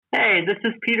Hey, this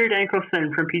is Peter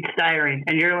Dankelson from Pete's Diary,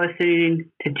 and you're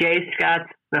listening to Jay Scott's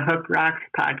The Hook Rocks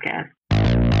podcast.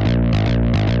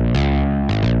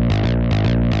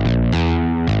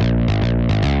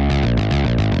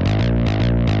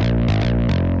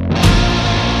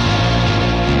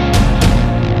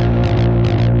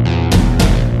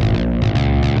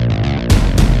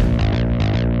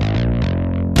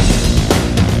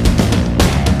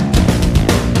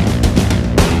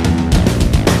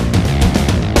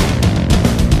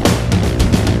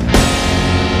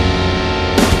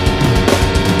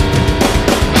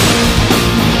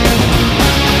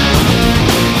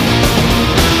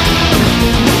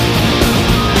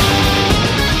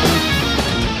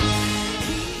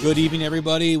 Good evening,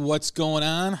 everybody. What's going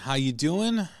on? How you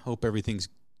doing? Hope everything's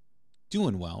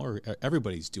doing well, or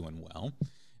everybody's doing well.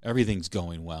 Everything's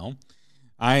going well.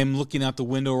 I'm looking out the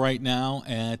window right now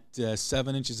at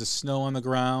 7 inches of snow on the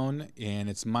ground, and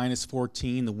it's minus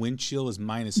 14. The wind chill is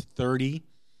minus 30,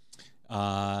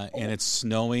 and it's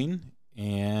snowing.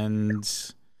 And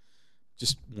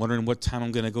just wondering what time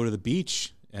I'm going to go to the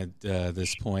beach at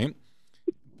this point.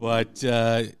 But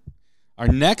our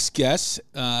next guest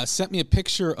sent me a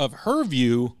picture of her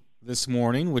view this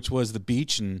morning, which was the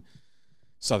beach in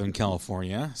Southern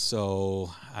California. So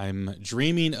I'm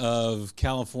dreaming of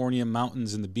California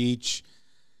mountains and the beach.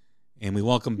 And we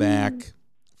welcome back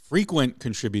frequent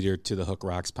contributor to the Hook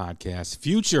Rocks podcast,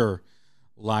 future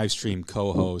Livestream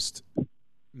co-host,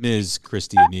 Ms.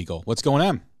 Christy Eagle. What's going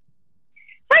on?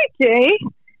 Hi, Jay.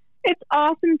 It's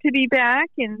awesome to be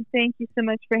back, and thank you so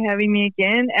much for having me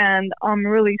again. And I'm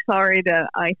really sorry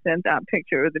that I sent that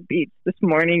picture of the beach this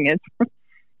morning.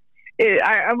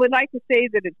 I would like to say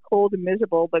that it's cold and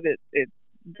miserable, but it's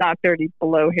not 30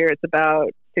 below here. It's about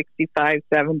 65,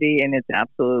 70, and it's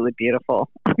absolutely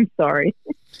beautiful. I'm sorry.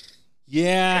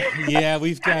 Yeah,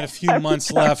 we've got a few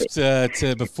months left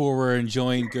to before we're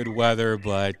enjoying good weather.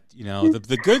 But you know,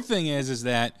 the good thing is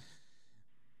that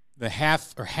the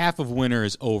half of winter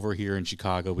is over here in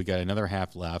Chicago. We got another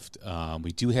half left.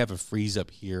 We do have a freeze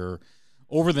up here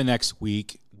over the next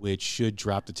week, which should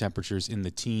drop the temperatures in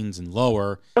the teens and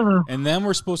lower. And then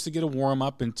we're supposed to get a warm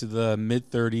up into the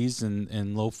mid 30s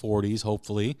and low 40s,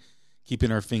 hopefully,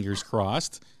 keeping our fingers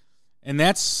crossed. And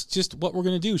that's just what we're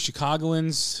going to do.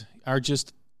 Chicagoans are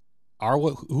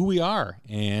who we are.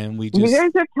 And you guys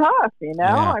are tough, you know?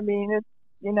 Yeah. I mean, it's,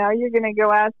 you know, you're going to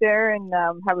go out there and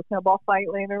have a snowball fight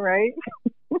later, right?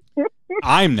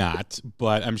 I'm not,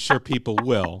 but I'm sure people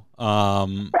will.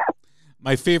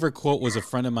 My favorite quote was a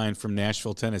friend of mine from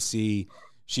Nashville, Tennessee.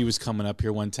 She was coming up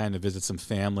here one time to visit some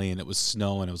family, and it was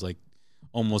snowing. It was like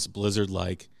almost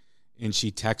blizzard-like. And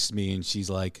she texted me, and she's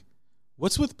like,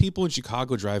 what's with people in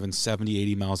Chicago driving 70,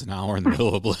 80 miles an hour in the middle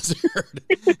of a blizzard?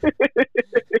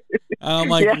 I'm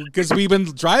like, because we've been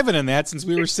driving in that since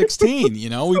we were 16. You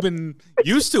know, we've been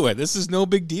used to it. This is no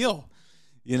big deal.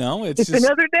 You know, it's just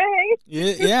another day.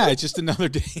 Yeah, it's just another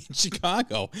day in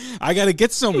Chicago. I got to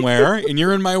get somewhere, and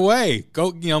you're in my way.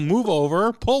 Go, move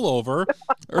over, pull over,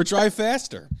 or drive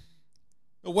faster.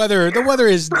 The weather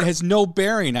has no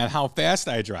bearing on how fast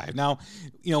I drive. Now,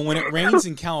 when it rains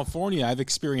in California, I've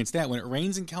experienced that. When it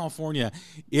rains in California,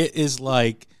 it is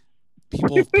like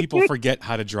people forget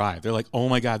how to drive. They're like, "Oh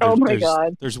my God,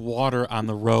 there's water on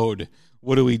the road.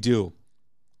 What do we do?"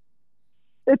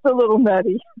 It's a little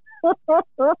nutty.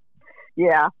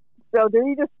 Yeah. So they're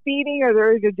either speeding or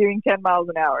they're either doing 10 miles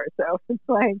an hour. So it's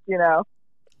like,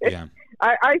 Yeah.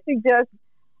 I suggest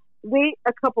wait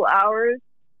a couple hours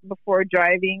before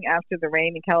driving after the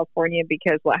rain in California,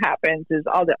 because what happens is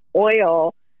all the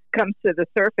oil comes to the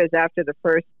surface after the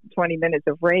first 20 minutes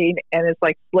of rain, and it's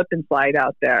like slip and slide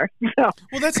out there. So,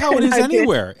 well, that's how it is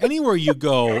anywhere. Anywhere you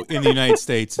go in the United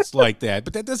States, it's like that.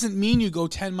 But that doesn't mean you go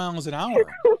 10 miles an hour.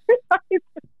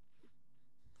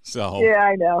 So yeah,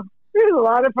 I know. There's a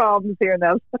lot of problems here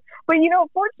now. But,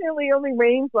 fortunately, it only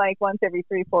rains like once every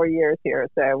 3-4 years here,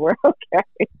 so we're okay.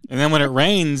 And then when it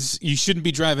rains, you shouldn't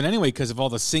be driving anyway because of all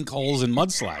the sinkholes and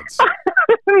mudslides.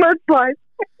 Mudslides.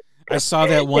 I saw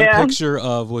that one picture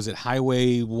of, was it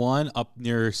Highway 1 up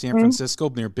near San Francisco,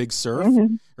 near Big Sur,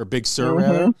 or Big Sur,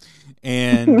 rather.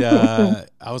 And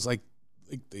I was like,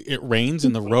 it rains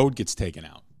and the road gets taken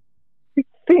out.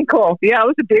 Sinkhole. Yeah, it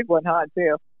was a big one, huh,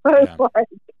 too. It was like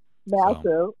massive.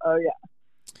 So. Oh, yeah.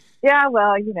 Yeah,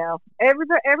 well, every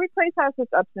place has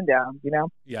its ups and downs,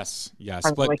 Yes.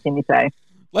 What can you say?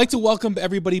 Like to welcome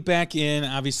everybody back in,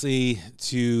 obviously,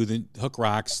 to the Hook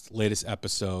Rocks latest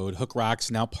episode. Hook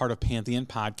Rocks, now part of Pantheon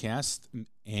Podcast,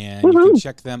 and you can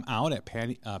check them out at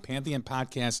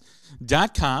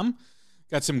pantheonpodcast.com.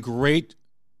 Got some great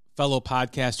fellow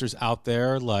podcasters out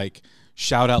there, like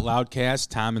Shout Out Loudcast,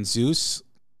 Tom and Zeus.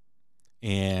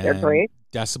 They're and great.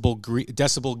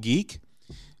 Decibel Geek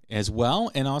as well,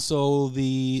 and also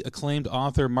the acclaimed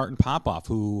author Martin Popoff,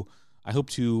 who I hope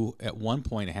to at one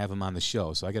point have him on the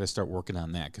show. So I got to start working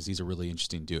on that because he's a really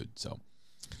interesting dude. So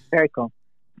very cool.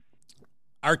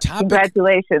 Our topic.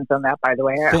 Congratulations on that, by the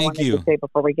way. I wanted to say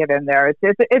before we get in there,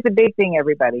 it's a big thing,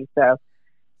 everybody. So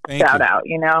shout out,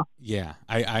 Yeah,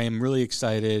 I am really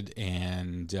excited,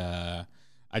 and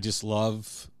I just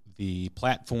love the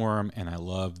platform, and I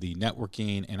love the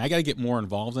networking, and I got to get more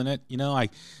involved in it. I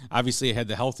obviously had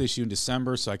the health issue in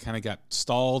December, so I kind of got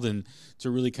stalled and to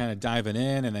really kind of diving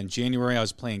in. And then January I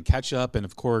was playing catch up, and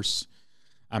of course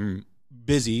I'm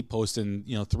busy posting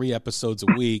 3 episodes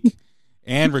a week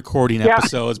and recording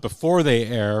episodes before they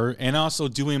air, and also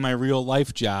doing my real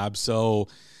life job. So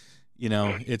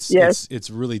it's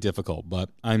really difficult, but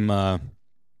I'm I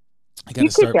got to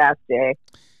start. Kick ass, Jay.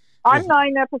 I'm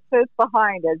 9 episodes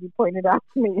behind, as you pointed out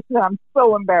to me, and I'm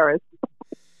so embarrassed.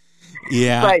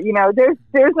 Yeah. But,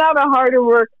 there's not a harder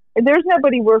work. There's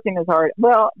nobody working as hard.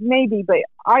 Well, maybe, but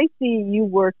I see you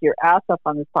work your ass up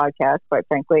on this podcast, quite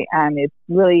frankly, and it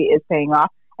really is paying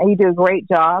off. And you do a great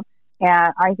job.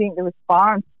 And I think the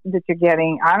response that you're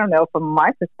getting, I don't know, from my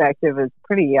perspective, is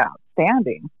pretty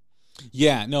outstanding.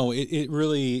 Yeah, no, it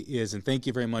really is. And thank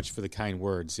you very much for the kind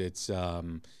words. It's,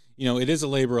 it is a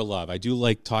labor of love. I do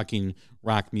like talking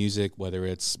rock music, whether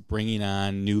it's bringing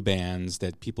on new bands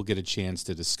that people get a chance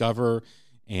to discover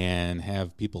and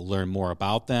have people learn more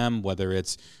about them, whether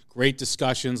it's great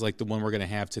discussions like the one we're going to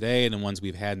have today and the ones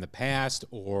we've had in the past,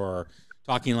 or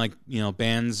talking like,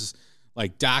 bands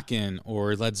like Dokken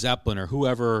or Led Zeppelin or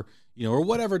whoever, or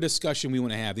whatever discussion we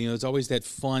want to have. There's always that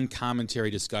fun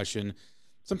commentary discussion.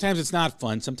 Sometimes it's not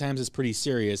fun. Sometimes it's pretty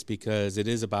serious because it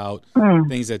is about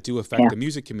things that do affect the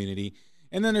music community.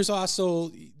 And then there's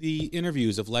also the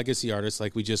interviews of legacy artists,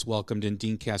 like we just welcomed in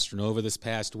Dean Castronova this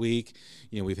past week.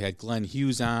 We've had Glenn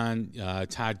Hughes on.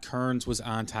 Todd Kearns was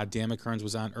on. Todd Dammit-Kearns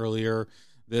was on earlier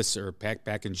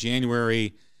back in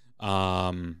January.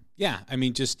 Joe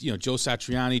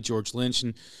Satriani, George Lynch,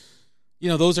 and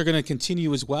those are going to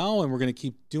continue as well, and we're going to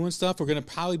keep doing stuff. We're going to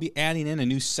probably be adding in a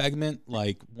new segment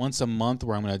like once a month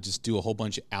where I'm going to just do a whole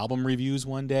bunch of album reviews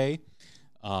one day.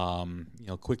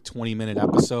 Quick 20-minute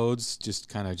episodes, just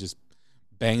kind of just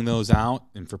bang those out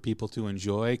and for people to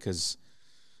enjoy, because,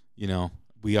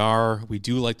 we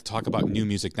do like to talk about new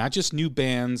music, not just new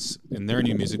bands and their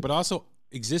new music, but also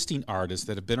existing artists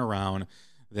that have been around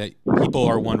that people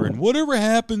are wondering, whatever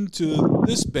happened to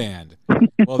this band?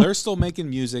 Well, they're still making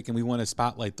music, and we want to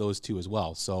spotlight those two as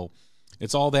well. So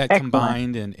it's all that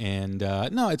combined, and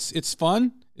no, it's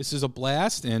fun. This is a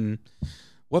blast, and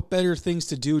what better things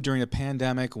to do during a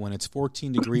pandemic when it's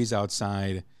 14 degrees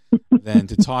outside than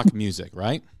to talk music,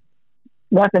 right?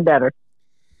 Nothing better.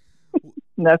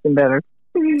 Nothing better.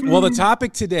 Well, the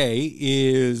topic today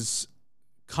is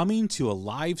coming to a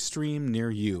live stream near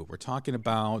you. We're talking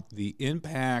about the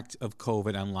impact of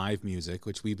COVID on live music,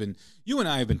 which you and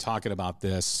I have been talking about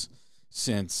this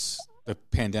since the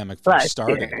pandemic first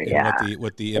started, and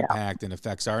what the impact and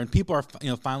effects are. And people are,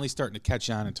 finally starting to catch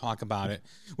on and talk about it,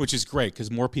 which is great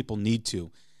because more people need to.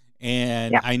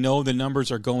 And I know the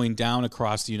numbers are going down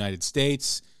across the United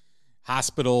States.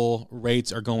 Hospital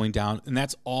rates are going down, and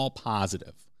that's all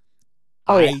positive.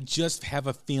 I just have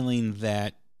a feeling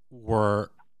that we're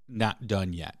not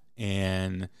done yet.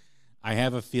 And I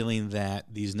have a feeling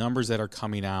that these numbers that are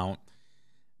coming out,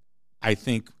 I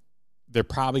think they're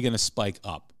probably going to spike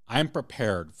up. I'm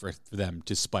prepared for them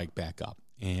to spike back up.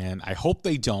 And I hope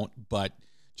they don't, but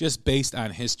just based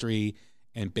on history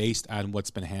and based on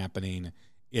what's been happening,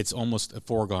 it's almost a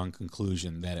foregone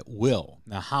conclusion that it will.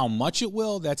 Now, how much it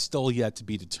will, that's still yet to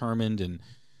be determined, and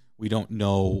we don't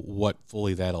know what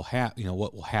fully that'll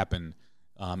what will happen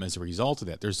as a result of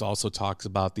that. There's also talks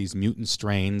about these mutant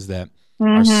strains that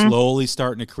are slowly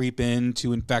starting to creep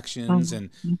into infections, and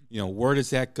where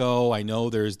does that go? I know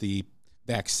there's the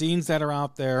vaccines that are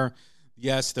out there.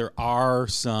 Yes, there are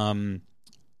some,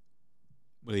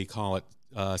 what do you call it,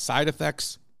 side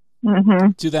effects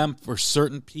to them for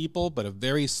certain people, but a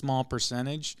very small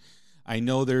percentage. I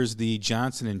know there's the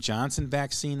Johnson & Johnson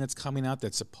vaccine that's coming out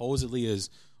that supposedly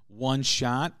is one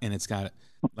shot, and it's got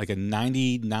like a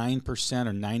 99% or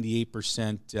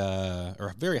 98% or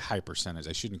a very high percentage.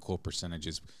 I shouldn't quote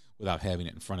percentages without having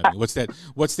it in front of me. What's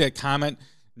that comment?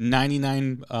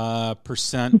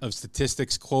 99% of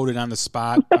statistics quoted on the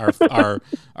spot are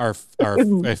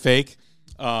fake.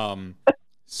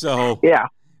 So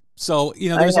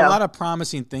there's a lot of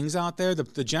promising things out there.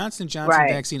 The Johnson & Johnson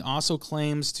vaccine also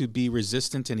claims to be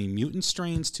resistant to any mutant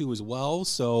strains too as well.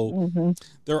 So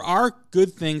there are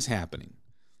good things happening.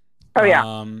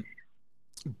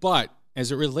 But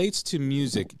as it relates to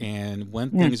music and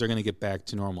when things are going to get back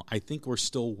to normal, I think we're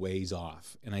still ways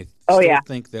off, and I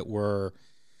think that we're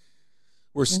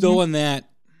still in that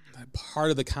part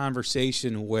of the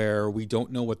conversation where we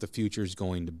don't know what the future is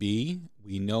going to be.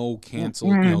 We know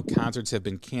concerts have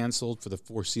been canceled for the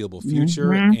foreseeable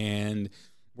future, and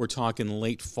we're talking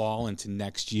late fall into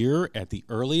next year at the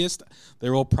earliest.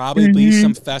 There will probably be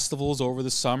some festivals over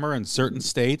the summer in certain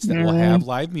states that will have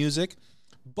live music,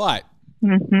 but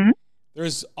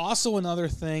there's also another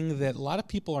thing that a lot of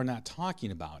people are not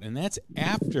talking about, and that's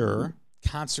after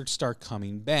concerts start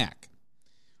coming back.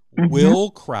 Will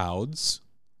crowds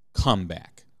come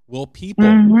back? Will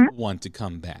people want to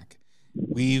come back?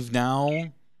 We've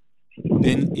now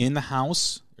been in the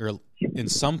house or in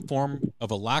some form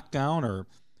of a lockdown, or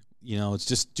it's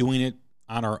just doing it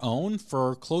on our own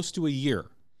for close to a year.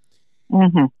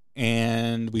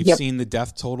 And we've seen the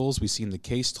death totals, we've seen the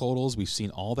case totals, we've seen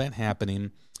all that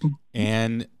happening,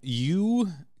 and you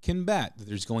can bet that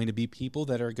there's going to be people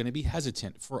that are going to be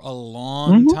hesitant for a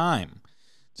long time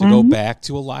to go back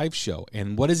to a live show.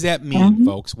 And what does that mean,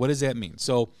 folks? What does that mean?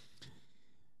 So,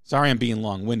 sorry I'm being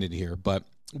long-winded here, but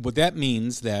what that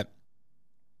means that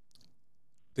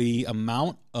the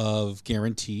amount of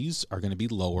guarantees are going to be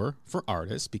lower for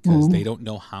artists because they don't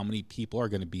know how many people are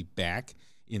going to be back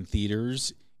in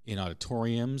theaters, in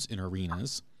auditoriums, in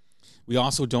arenas. We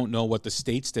also don't know what the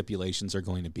state stipulations are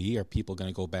going to be. Are people going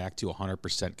to go back to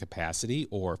 100% capacity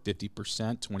or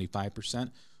 50%,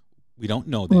 25%? We don't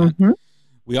know that.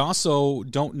 We also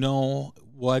don't know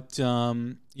what,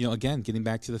 again, getting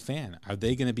back to the fan, are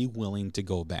they going to be willing to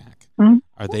go back?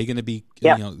 Are they going to be,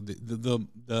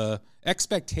 the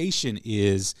expectation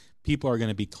is people are going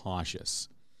to be cautious.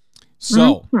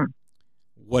 So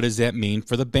what does that mean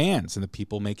for the bands and the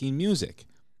people making music?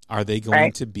 Are they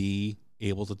going to be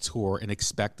able to tour and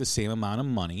expect the same amount of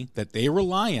money that they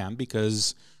rely on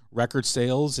because record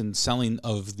sales and selling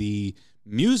of the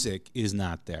music is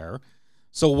not there?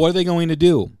 So what are they going to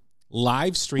do?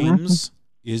 Live streams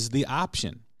is the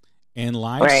option. And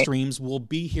live streams will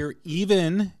be here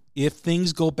even if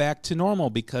things go back to normal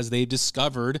because they've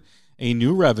discovered a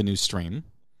new revenue stream.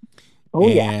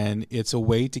 And it's a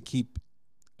way to keep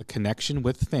a connection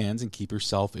with fans and keep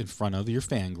yourself in front of your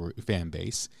fan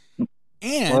base.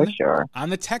 And on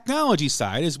the technology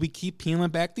side, as we keep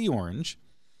peeling back the orange,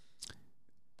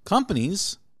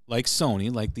 companies like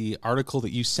Sony, like the article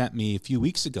that you sent me a few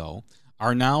weeks ago,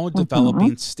 are now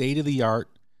developing state-of-the-art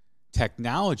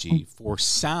technology for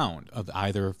sound of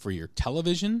either for your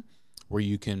television, where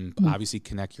you can obviously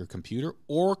connect your computer,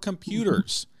 or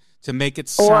computers to make it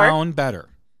sound better.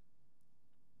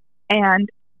 And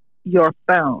your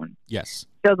phone. Yes.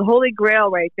 So the holy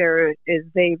grail right there is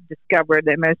they've discovered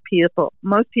that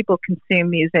most people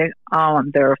consume music on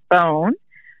their phone.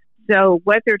 So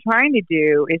what they're trying to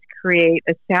do is create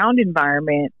a sound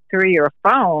environment through your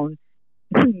phone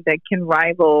that can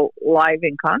rival live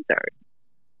in concert.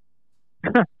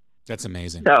 That's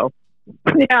amazing. So,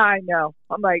 yeah, I know.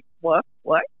 I'm like, what?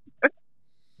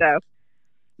 So,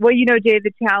 well, Jay,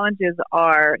 the challenges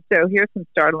are, so here's some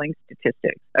startling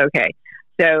statistics. Okay.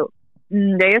 So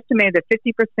they estimate that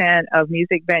 50% of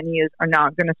music venues are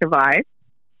not going to survive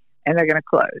and they're going to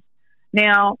close.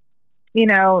 Now,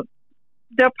 they'll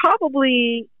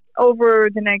probably, over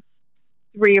the next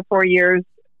 3 or 4 years,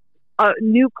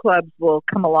 new clubs will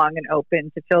come along and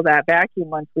open to fill that vacuum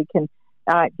once we can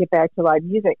get back to live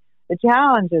music. The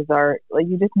challenges are,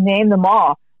 you just name them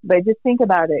all, but just think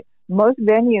about it. Most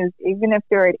venues, even if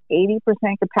they're at 80%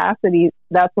 capacity,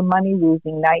 that's a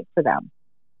money-losing night for them,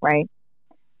 right?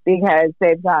 Because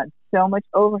they've got so much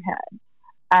overhead.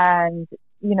 And,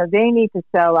 they need to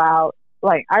sell out.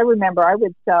 Like, I remember I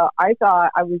thought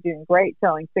I was doing great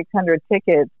selling 600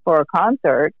 tickets for a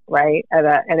concert, right, at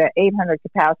an 800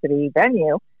 capacity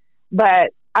venue,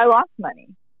 but I lost money,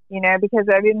 because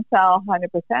I didn't sell 100%.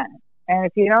 And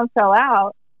if you don't sell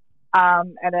out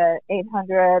at an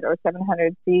 800 or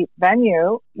 700 seat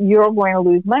venue, you're going to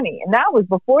lose money. And that was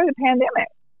before the pandemic.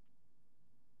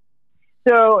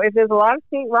 So if there's a lot of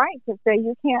state rights that say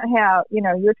you can't have,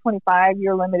 your 25,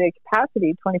 your limited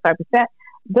capacity, 25%,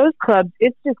 those clubs,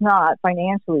 it's just not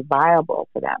financially viable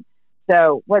for them.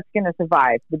 So what's going to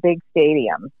survive? The big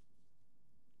stadiums.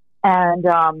 And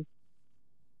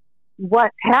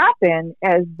what's happened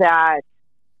is that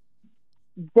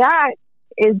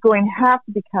is going to have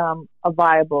to become a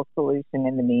viable solution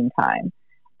in the meantime.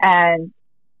 And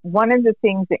one of the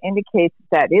things that indicates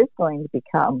that is going to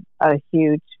become a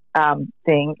huge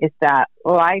thing is that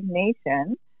Live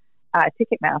Nation,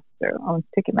 Ticketmaster,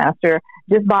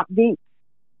 just bought Beats.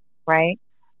 Right?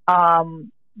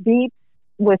 Beats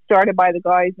was started by the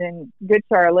guys in Good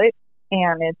Charlotte,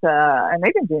 and it's and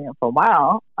they've been doing it for a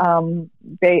while.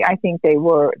 I think they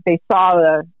saw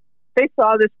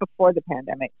this before the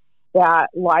pandemic, that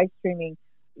live streaming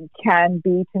can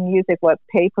be to music what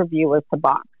pay-per-view was to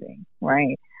boxing,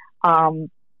 right?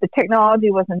 The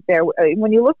technology wasn't there.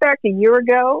 When you look back a year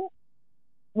ago,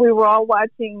 we were all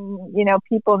watching,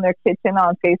 people in their kitchen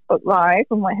on Facebook Live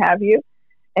and what have you.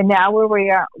 And now where we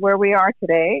are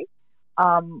today,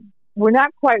 we're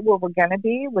not quite where we're going to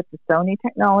be with the Sony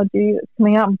technology that's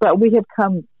coming out, but we have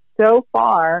come so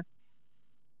far.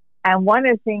 And one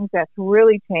of the things that's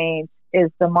really changed is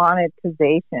the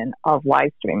monetization of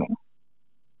live streaming.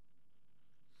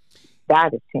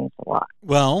 That has changed a lot.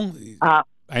 Well,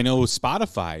 I know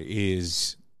Spotify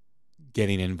is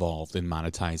getting involved in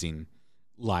monetizing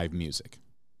live music.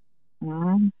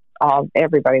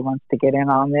 Everybody wants to get in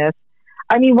on this.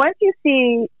 I mean, once you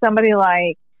see somebody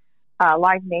like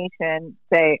Live Nation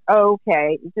say,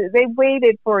 okay, they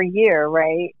waited for a year,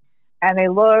 right? And they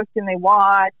looked and they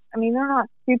watched. I mean, they're not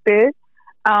stupid.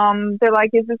 They're like,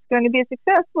 is this going to be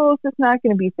successful? Is this not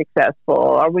going to be successful?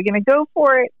 Are we going to go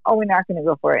for it? Or we're not going to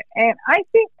go for it? And I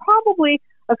think probably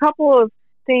a couple of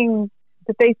things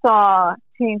that they saw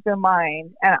changed their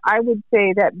mind. And I would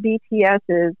say that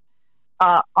BTS's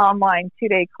online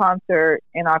 2-day concert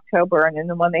in October and then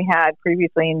the one they had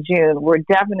previously in June were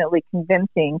definitely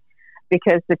convincing,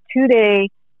 because the 2-day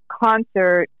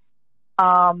concert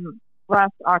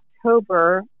last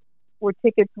October, where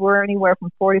tickets were anywhere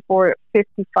from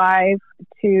 $44.55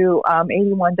 to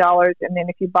 $81, and then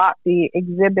if you bought the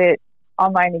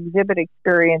online exhibit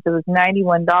experience, it was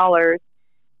 $91.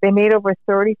 They made over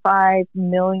 $35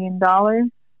 million.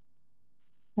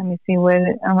 Let me see what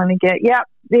I'm going to get. Yeah,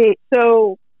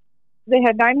 so they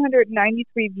had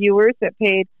 993 viewers that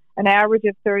paid an average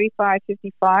of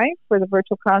 $35.55 for the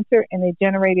virtual concert, and they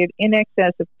generated in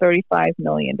excess of $35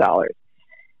 million.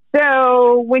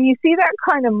 So when you see that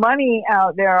kind of money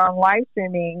out there on live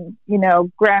streaming,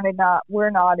 granted, we're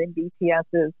not in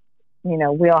BTS's,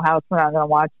 wheelhouse. We're not going to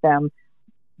watch them,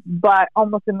 but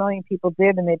almost 1 million people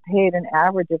did, and they paid an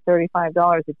average of $35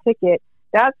 a ticket.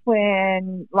 That's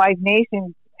when Live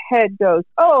Nation's head goes,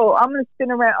 oh, I'm going to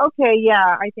spin around. Okay, yeah,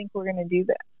 I think we're going to do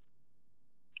this.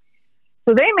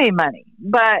 So they made money.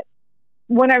 But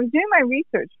when I was doing my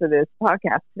research for this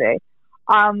podcast today,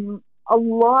 a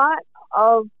lot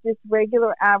of just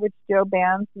regular average Joe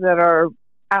bands that are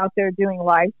out there doing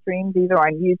live streams, either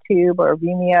on YouTube or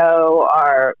Vimeo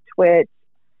or Twitch,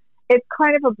 it's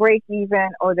kind of a break even,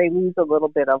 or they lose a little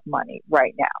bit of money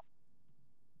right now,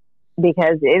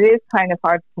 because it is kind of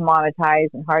hard to monetize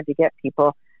and hard to get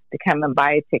people to come and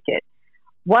buy a ticket.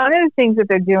 One of the things that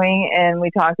they're doing, and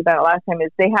we talked about it last time,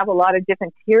 is they have a lot of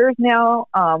different tiers now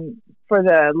for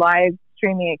the live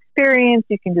streaming experience.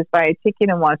 You can just buy a ticket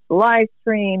and watch the live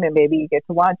stream, and maybe you get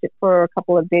to watch it for a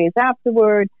couple of days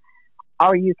afterward.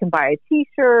 Or you can buy a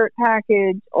T-shirt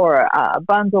package or a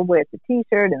bundle with the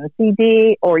T-shirt and the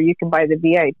CD, or you can buy the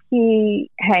VIP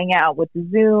hangout with the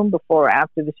Zoom before or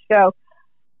after the show.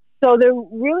 So they're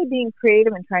really being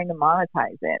creative and trying to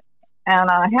monetize it. And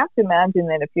I have to imagine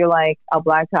that if you're like a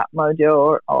Blacktop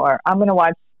Mojo or I'm going to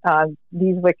watch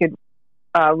These Wicked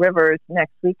Rivers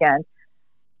next weekend,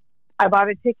 I bought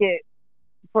a ticket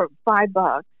for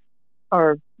 $5,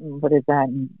 or what is that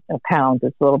in pounds?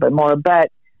 It's a little bit more,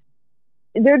 but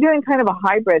they're doing kind of a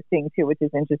hybrid thing too, which is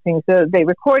interesting. So they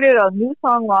recorded a new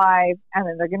song live, and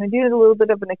then they're going to do a little bit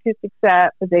of an acoustic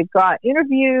set, but they've got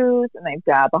interviews and they've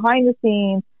got behind the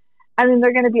scenes, and then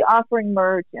they're going to be offering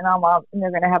merch, and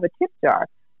they're going to have a tip jar.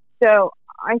 So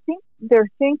I think they're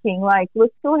thinking, like,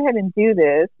 let's go ahead and do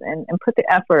this and put the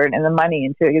effort and the money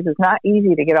into it, because it's not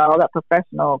easy to get all that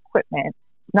professional equipment.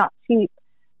 It's not cheap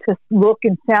to look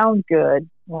and sound good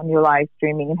when you're live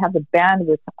streaming and have the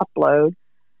bandwidth to upload.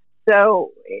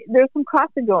 So there's some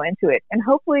cost to go into it, and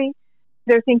hopefully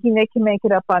they're thinking they can make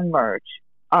it up on merch.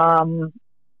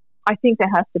 I think that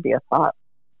has to be a thought,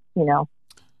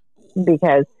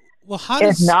 because how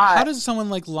does someone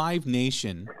like Live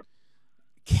Nation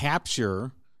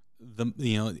capture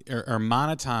or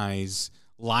monetize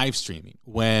live streaming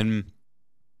when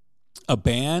a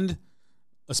band,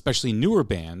 especially newer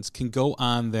bands, can go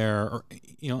on their, or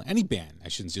any band, I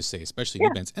shouldn't just say especially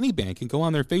new bands, any band can go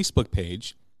on their Facebook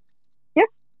page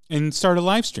and start a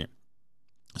live stream.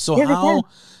 So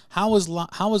how is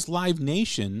Live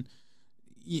Nation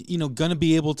going to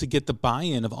be able to get the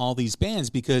buy-in of all these bands?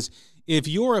 Because if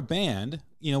you're a band,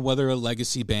 whether a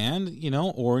legacy band,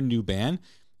 or a new band,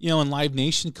 and Live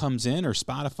Nation comes in or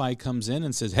Spotify comes in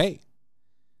and says, hey,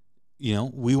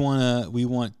 we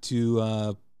want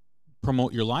to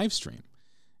promote your live stream,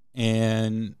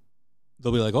 and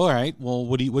they'll be like, all right, well,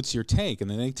 what's your take? And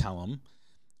then they tell them.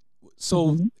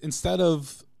 So instead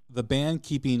of the band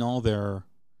keeping all their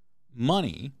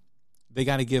money, they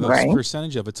got to give a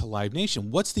percentage of it to Live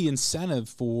Nation. What's the incentive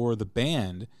for the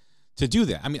band to do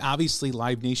that? I mean, obviously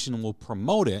Live Nation will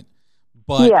promote it,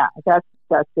 but yeah,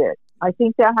 that's it. I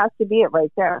think that has to be it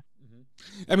right there.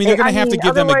 I mean, they're going to have to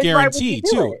give them a guarantee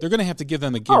too. They're going to have to give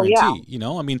them a guarantee. Oh, yeah. You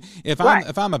know, I mean, if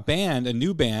I'm a band, a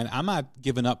new band, I'm not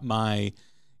giving up my,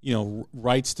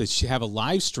 rights to have a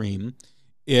live stream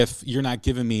if you're not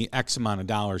giving me X amount of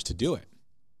dollars to do it.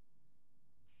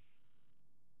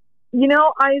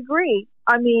 I agree.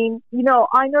 I mean,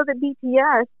 I know that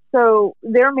BTS, so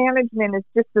their management is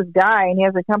just this guy, and he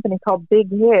has a company called Big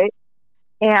Hit.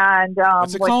 And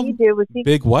what's it called? He did was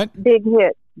Big what? Big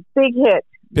Hit. Big Hit.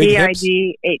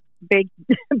 BIG8. Big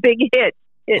Hit.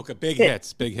 Okay, Big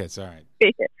Hits. Big Hits. All right.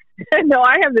 Big Hit. No,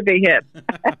 I have the Big Hit.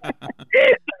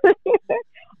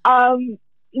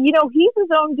 He's his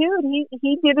own dude.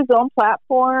 He did his own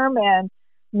platform, and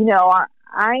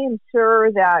I am sure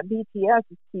that BTS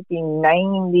is keeping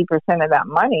 90% of that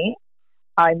money.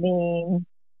 I mean,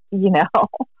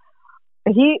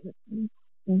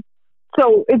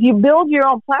 So if you build your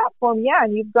own platform,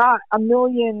 and you've got 1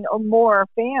 million or more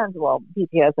fans, well,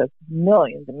 BTS has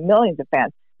millions and millions of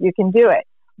fans, you can do it.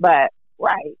 But,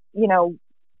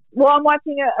 I'm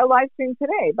watching a live stream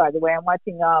today, by the way. I'm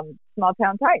watching Small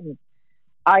Town Titans.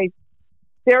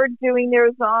 They're doing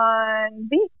theirs on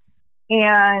Beats,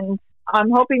 and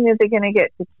I'm hoping that they're going to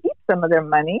get to keep some of their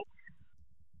money.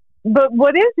 But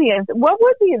what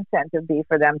would the incentive be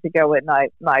for them to go with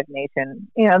Live Nation?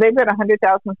 They've got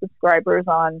 100,000 subscribers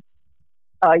on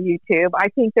YouTube. I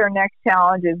think their next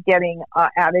challenge is getting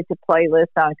added to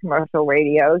playlists on commercial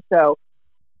radio. So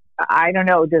I don't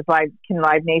know. Can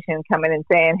Live Nation come in and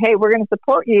saying, "Hey, we're going to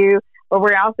support you, but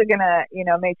we're also going to,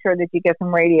 make sure that you get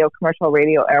some commercial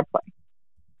radio airplay"?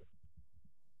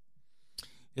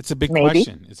 It's a big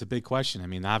question. It's a big question. I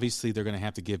mean, obviously they're going to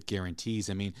have to give guarantees.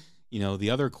 I mean, the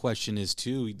other question is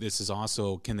too, this is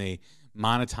also, can they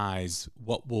monetize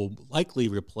what will likely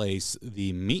replace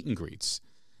the meet and greets?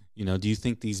 Do you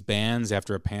think these bands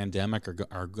after a pandemic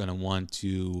are going to want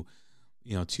to,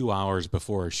 2 hours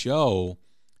before a show,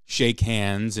 shake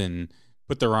hands and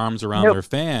put their arms around their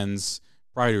fans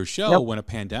prior to a show when a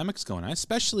pandemic's going on,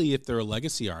 especially if they're a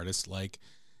legacy artist like,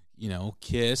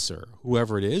 Kiss or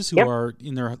whoever it is who are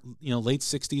in their, late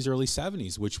 60s, early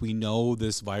 70s, which we know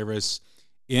this virus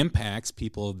impacts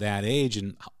people that age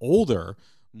and older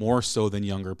more so than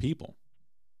younger people.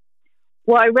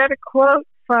 Well, I read a quote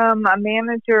from a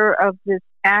manager of this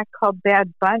act called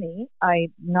Bad Bunny.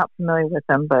 I'm not familiar with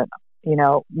them, but,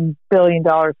 $1 billion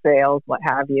sales, what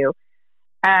have you.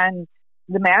 And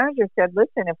the manager said,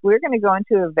 listen, if we're going to go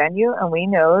into a venue and we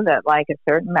know that like a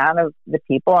certain amount of the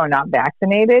people are not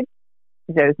vaccinated,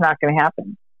 he said, it's not going to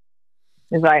happen.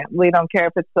 It's like, we don't care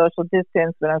if it's social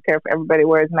distance. We don't care if everybody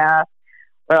wears masks.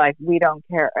 We're like, we don't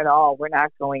care at all. We're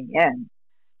not going in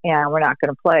and we're not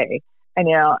going to play. And,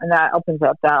 and that opens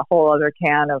up that whole other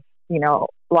can of,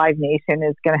 Live Nation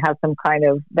is going to have some kind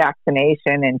of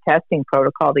vaccination and testing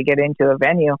protocol to get into a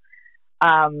venue.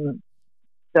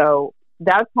 So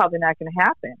that's probably not going to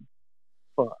happen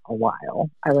for a while,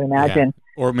 I would imagine.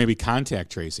 Yeah. Or maybe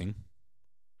contact tracing.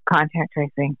 Contact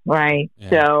tracing, right. Yeah.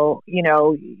 So,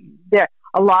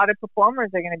 a lot of performers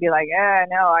are going to be like,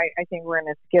 no, I think we're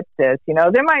going to skip this.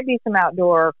 There might be some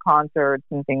outdoor concerts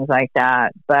and things like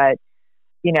that. But,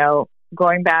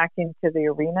 going back into the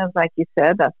arenas, like you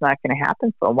said, that's not going to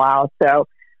happen for a while. So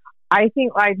I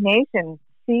think Live Nation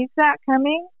sees that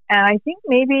coming. And I think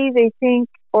maybe they think,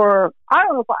 or I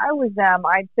don't know, if I was them,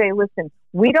 I'd say, listen,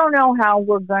 we don't know how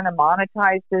we're going to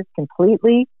monetize this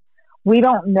completely. We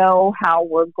don't know how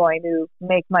we're going to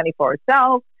make money for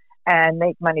ourselves and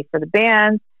make money for the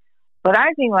bands. But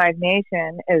I think Live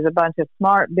Nation is a bunch of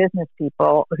smart business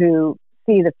people who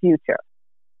see the future.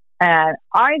 And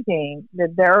I think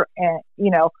that they're,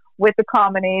 with the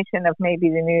combination of maybe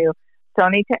the new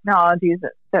Sony technologies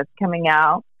that's coming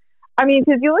out. I mean,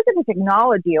 because you look at the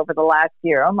technology over the last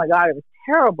year, oh my God, it was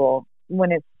terrible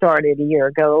when it started a year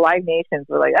ago. Live Nations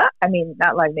were like,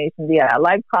 not Live Nations,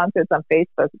 live concerts on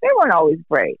Facebook. They weren't always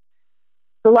great.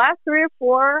 The last 3 or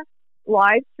 4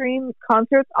 live stream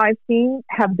concerts I've seen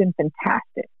have been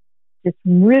fantastic. Just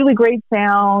really great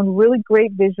sound, really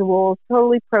great visuals,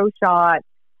 totally pro shot,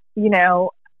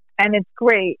 and it's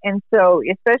great. And so,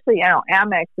 especially,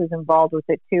 Amex is involved with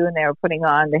it too, and they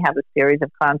have a series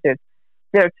of concerts.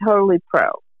 They're totally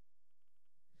pro.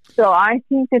 So I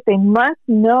think that they must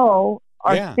know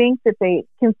or think that they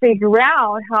can figure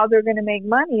out how they're going to make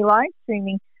money live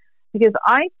streaming, because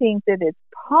I think that it's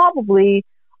probably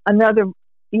another,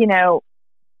 you know,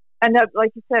 another,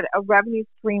 like you said, a revenue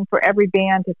stream for every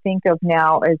band to think of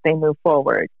now as they move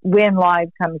forward when live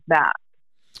comes back.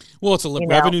 Well, it's a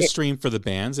revenue stream for the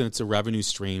bands, and it's a revenue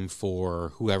stream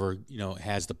for whoever,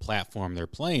 has the platform they're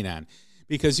playing on.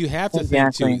 Because you have to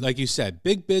think, too, like you said,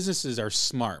 big businesses are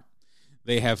smart.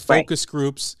 They have focus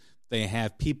groups. They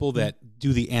have people that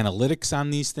do the analytics on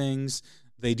these things.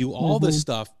 They do all this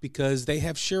stuff because they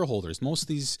have shareholders. Most of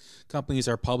these companies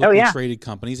are publicly traded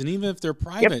companies, and even if they're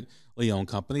privately owned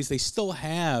companies, they still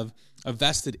have a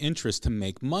vested interest to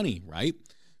make money, right?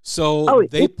 So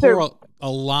they pour a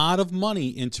lot of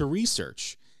money into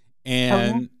research.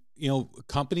 And,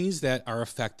 companies that are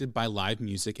affected by live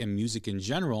music and music in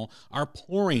general are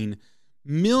pouring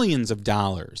millions of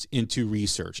dollars into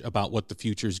research about what the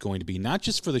future is going to be, not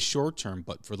just for the short term,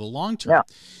 but for the long term.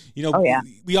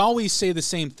 We always say the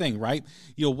same thing, right?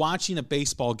 Watching a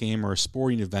baseball game or a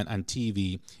sporting event on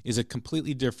TV is a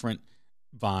completely different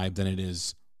vibe than it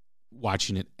is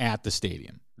watching it at the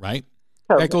stadium, right?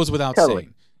 That goes without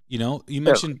saying. You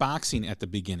mentioned boxing at the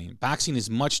beginning. Boxing is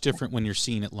much different when you're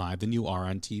seeing it live than you are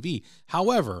on TV.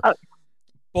 However,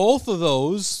 both of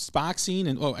those, boxing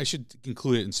and, I should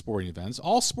include it in sporting events,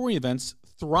 all sporting events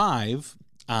thrive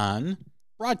on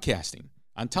broadcasting,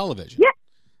 on television.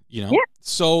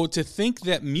 So to think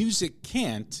that music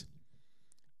can't,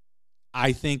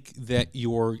 I think that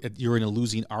you're in a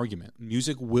losing argument.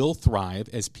 Music will thrive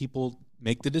as people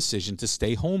make the decision to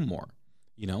stay home more.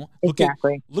 Look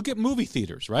at movie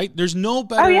theaters, right? There's no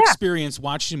better experience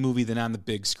watching a movie than on the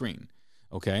big screen.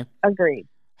 Okay. Agreed.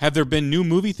 Have there been new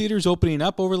movie theaters opening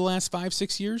up over the last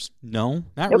 5-6 years? No,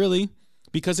 not really,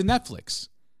 because of Netflix,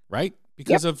 right?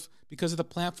 Because of the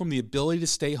platform, the ability to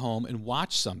stay home and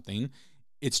watch something.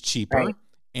 It's cheaper,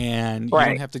 and you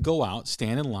don't have to go out,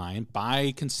 stand in line,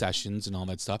 buy concessions and all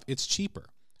that stuff. It's cheaper.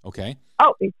 Okay.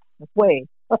 Oh, it's way.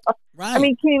 Right. I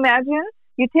mean, can you imagine?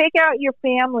 You take out your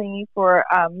family for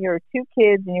your 2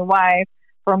 kids and your wife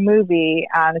for a movie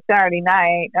on a Saturday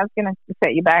night. That's going to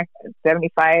set you back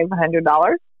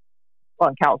 $7,500. Well,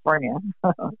 in California,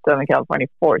 Southern California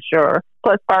for sure,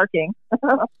 plus parking.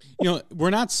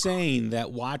 We're not saying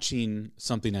that watching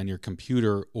something on your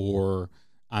computer or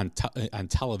on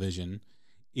television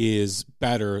is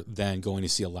better than going to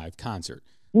see a live concert.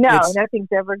 No, nothing's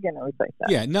ever going to replace that.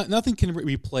 Yeah, nothing can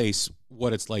replace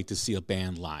what it's like to see a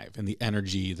band live and the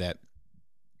energy that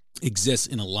exists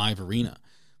in a live arena.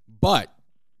 But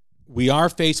we are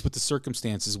faced with the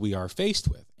circumstances we are faced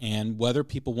with. And whether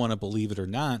people want to believe it or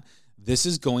not, this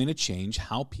is going to change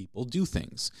how people do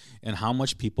things and how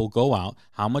much people go out,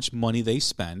 how much money they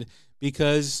spend,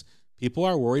 because people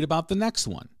are worried about the next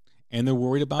one, and they're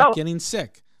worried about getting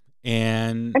sick.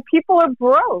 And people are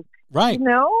broke. Right.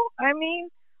 I mean,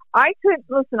 I couldn't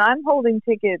listen. I'm holding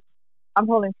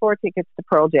 4 tickets to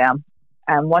Pearl Jam,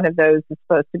 and one of those is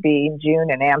supposed to be in June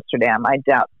in Amsterdam. I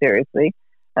doubt seriously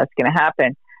that's going to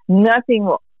happen. Nothing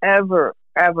will ever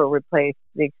replace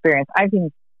the experience. I've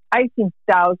seen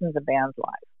thousands of bands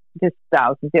live, just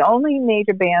thousands. The only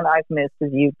major band I've missed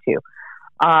is U2,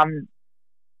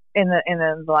 in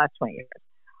the last 20 years.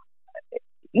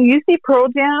 You see Pearl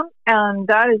Jam, and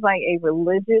that is like a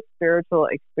religious, spiritual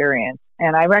experience.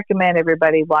 And I recommend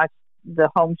everybody watch the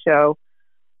home show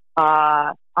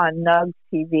on Nugs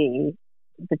TV.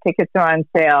 The tickets are on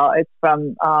sale. It's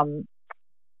from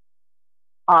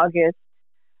August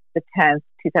the 10th,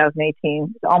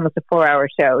 2018. It's almost a 4-hour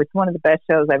show. It's one of the best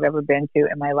shows I've ever been to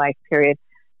in my life, period.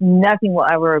 Nothing will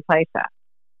ever replace that.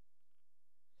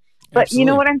 But Absolutely. You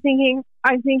know what I'm thinking?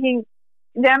 I'm thinking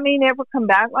that may never come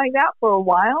back like that for a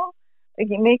while. Like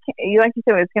you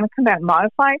said, it's going to come back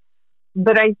modified.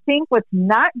 But I think what's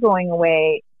not going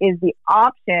away is the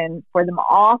option for them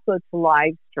also to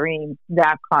live stream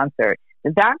that concert.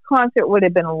 That concert would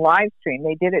have been a live stream.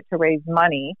 They did it to raise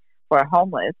money for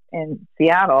homeless in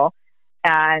Seattle,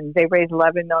 and they raised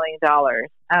 $11 million. And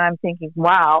I'm thinking,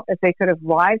 wow, if they could have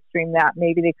live streamed that,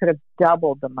 maybe they could have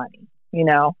doubled the money,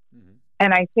 Mm-hmm.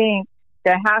 And I think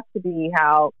that has to be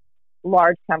how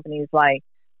large companies like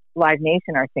Live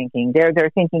Nation are thinking.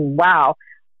 They're thinking, wow,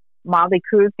 Motley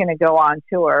Crue's going to go on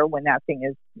tour when that thing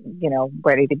is,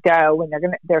 ready to go, when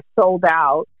they're sold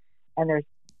out, and there's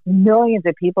millions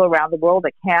of people around the world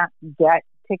that can't get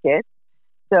tickets.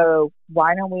 So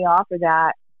why don't we offer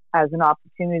that as an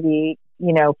opportunity,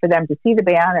 for them to see the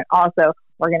band, and also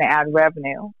we're going to add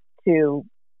revenue to,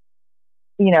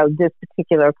 this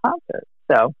particular concert.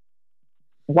 So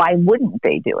why wouldn't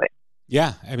they do it?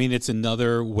 Yeah, I mean, it's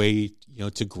another way,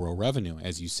 to grow revenue,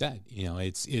 as you said.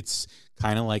 It's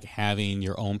kind of like having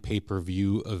your own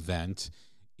pay-per-view event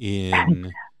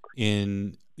in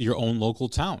your own local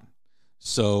town.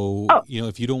 So, Oh.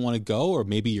 if you don't want to go, or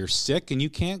maybe you're sick and you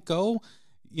can't go,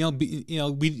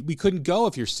 we couldn't go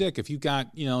if you're sick. If you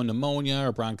got, pneumonia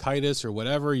or bronchitis or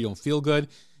whatever, you don't feel good,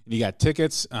 and you got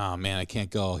tickets. Oh man, I can't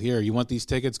go. Here, you want these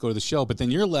tickets? Go to the show. But then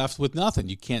you're left with nothing.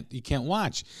 You can't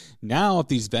watch. Now, if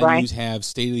these venues have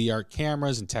state of the art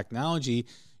cameras and technology,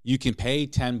 you can pay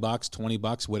 $10,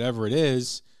 $20, whatever it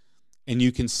is, and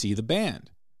you can see the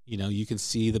band. You can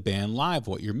see the band live,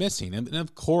 what you're missing. And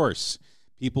of course,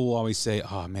 people will always say,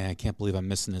 oh, man, I can't believe I'm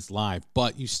missing this live.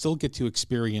 But you still get to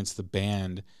experience the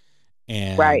band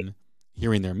and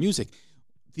hearing their music.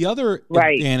 The other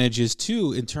advantage is,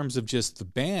 too, in terms of just the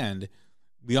band,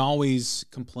 we always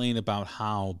complain about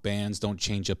how bands don't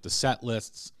change up the set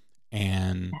lists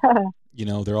and,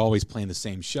 they're always playing the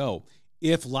same show.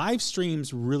 If live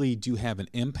streams really do have an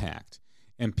impact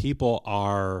and people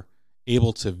are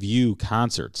able to view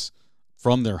concerts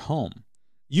from their home,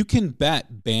 you can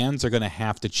bet bands are going to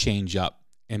have to change up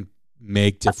and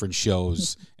make different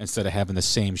shows instead of having the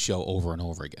same show over and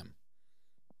over again.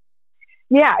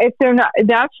 Yeah, if they're not,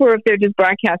 that's where if they're just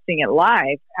broadcasting it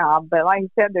live. But like I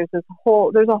said, there's a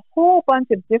whole bunch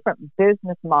of different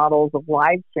business models of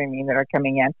live streaming that are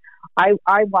coming in.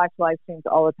 I watch live streams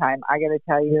all the time. I got to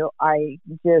tell you, I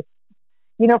just,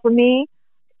 for me,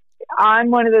 I'm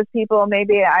one of those people.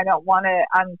 Maybe I don't want to.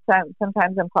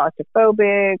 Sometimes I'm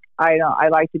claustrophobic. I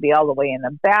like to be all the way in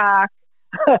the back,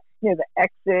 near the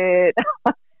exit.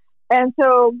 And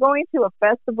so going to a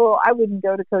festival, I wouldn't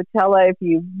go to Coachella if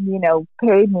you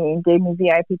paid me and gave me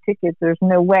VIP tickets. There's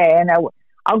no way. And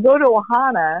I'll go to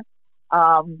Ohana,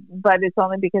 but it's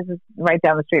only because it's right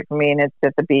down the street from me and it's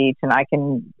at the beach and I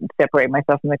can separate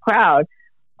myself from the crowd.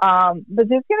 But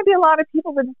there's going to be a lot of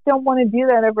people that just don't want to do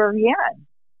that ever again.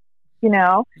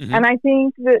 Mm-hmm. And I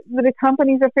think that the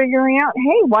companies are figuring out,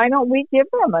 hey, why don't we give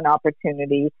them an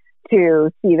opportunity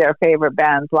to see their favorite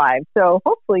bands live? So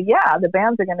hopefully, the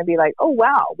bands are going to be like, oh,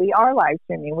 wow, we are live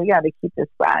streaming. We got to keep this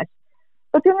fresh.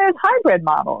 But then there's hybrid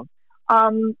models.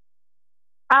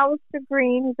 Alistair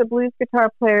Green, he's a blues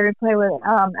guitar player. He played with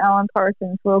Alan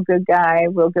Parsons, real good guy,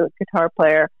 real good guitar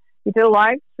player. He did a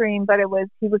live stream, but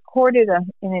he recorded an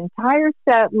entire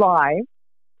set live,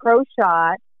 pro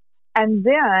shot, and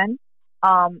then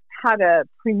had a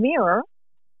premiere.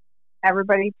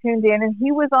 Everybody tuned in, and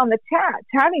he was on the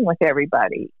chatting with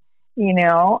everybody.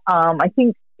 I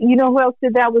think who else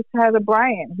did that was Tyler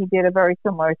Bryant. He did a very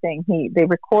similar thing. They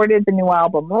recorded the new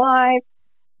album live,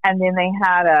 and then they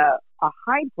had a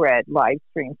hybrid live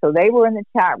stream. So they were in the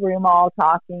chat room all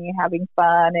talking and having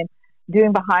fun and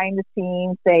doing behind the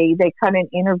scenes. They cut in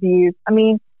interviews. I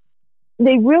mean,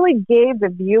 they really gave the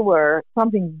viewer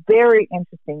something very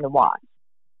interesting to watch.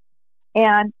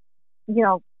 And,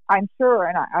 I'm sure,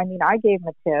 and I gave him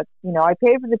a tip. I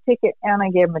paid for the ticket and I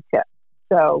gave him a tip.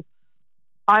 So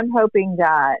I'm hoping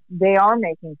that they are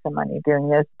making some money during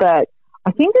this. But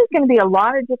I think there's going to be a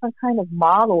lot of different kind of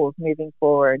models moving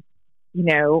forward,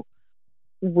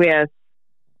 with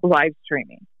live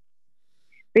streaming.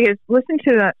 Because listen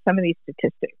to some of these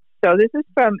statistics. So this is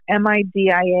from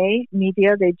MIDIA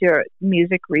Media. They do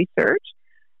music research.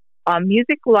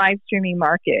 Music live streaming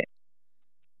market.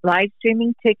 Live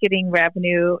streaming ticketing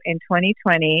revenue in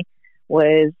 2020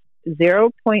 was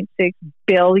 $0.6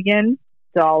 billion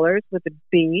with a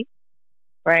B,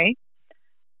 right?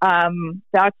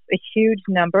 That's a huge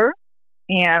number.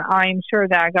 And I'm sure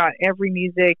that got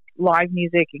every live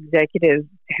music executive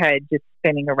head just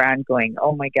spinning around going,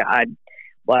 oh my God,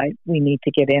 what? We need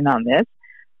to get in on this.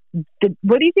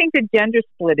 What do you think the gender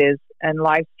split is in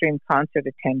live stream concert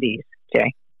attendees,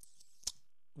 Jay?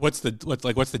 What's the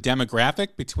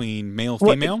demographic between male and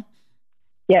female?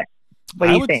 Yes. What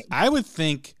do you think? I would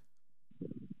think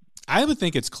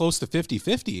it's close to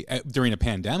 50-50 during a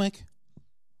pandemic.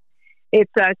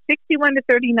 It's 61 to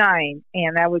 39,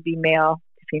 and that would be male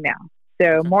to female. So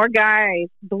okay. More guys,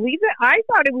 believe it. I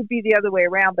thought it would be the other way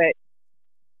around, but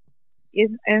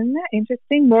isn't that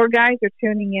interesting? More guys are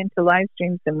tuning into live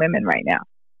streams than women right now.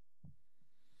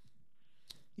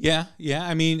 Yeah.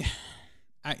 I mean,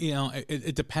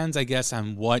 it depends, I guess,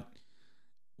 on what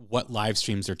live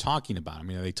streams they're talking about. I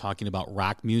mean, are they talking about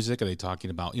rock music? Are they talking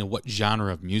about, what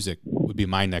genre of music would be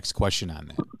my next question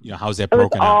on that? How's that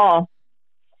broken out?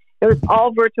 It was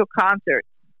all virtual concerts.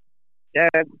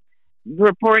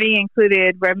 Reporting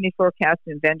included revenue forecast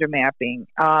and vendor mapping.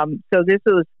 So this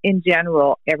was, in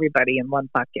general, everybody in one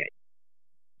bucket.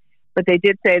 But they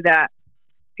did say that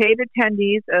paid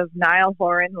attendees of Niall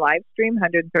Horan live stream,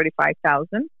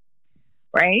 135,000,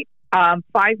 right? 5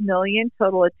 million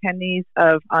total attendees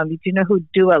of, do you know who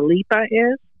Dua Lipa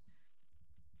is?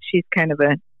 She's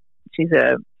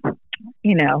a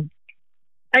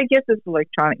I guess it's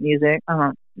electronic music. I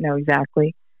don't know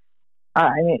exactly.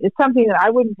 I mean, it's something that I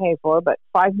wouldn't pay for, but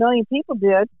 5 million people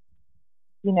did,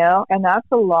 and that's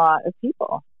a lot of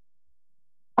people.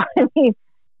 I mean,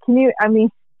 I mean,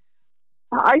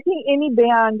 I think any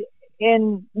band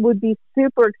would be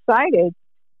super excited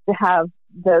to have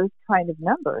those kind of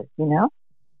numbers, Where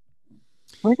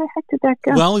the heck did that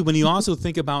go? Well, when you also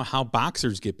think about how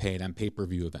boxers get paid on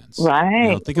pay-per-view events.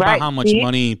 Right. Think about how much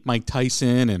money Mike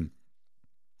Tyson and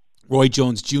Roy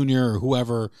Jones Jr. or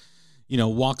whoever,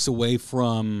 walks away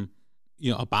from,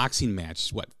 a boxing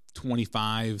match,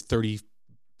 25, 30,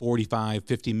 45,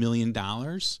 $50 million,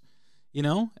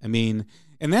 I mean,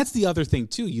 and that's the other thing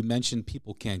too. You mentioned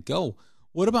people can't go.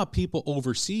 What about people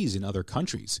overseas in other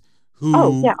countries who,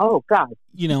 oh God,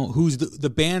 who's the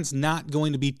band's not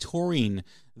going to be touring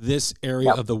this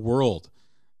area of the world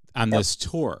on this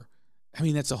tour? I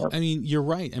mean, I mean, you're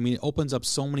right. I mean, it opens up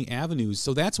so many avenues.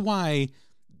 So that's why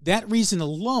that reason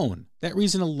alone,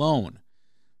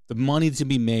 the money to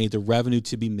be made, the revenue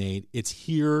to be made, it's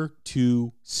here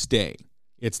to stay.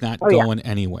 It's not going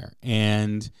anywhere.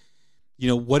 And,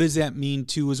 what does that mean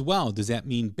too as well? Does that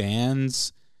mean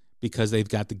bands, because they've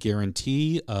got the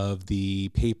guarantee of the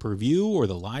pay-per-view or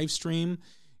the live stream,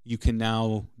 you can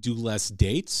now do less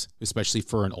dates, especially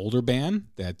for an older band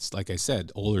that's, like I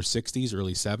said, older 60s,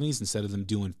 early 70s. Instead of them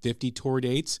doing 50 tour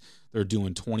dates, they're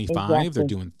doing 25, they're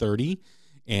doing 30,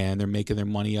 and they're making their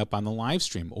money up on the live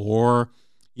stream. Or,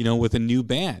 with a new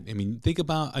band. I mean, think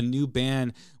about a new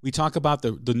band. We talk about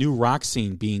the new rock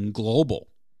scene being global,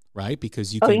 right?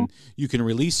 Because you can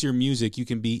release your music. You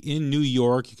can be in New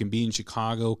York, you can be in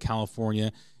Chicago,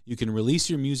 California. You can release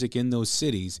your music in those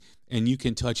cities, and you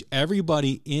can touch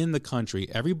everybody in the country,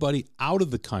 everybody out of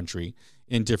the country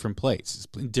in different places.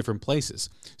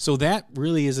 So that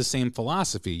really is the same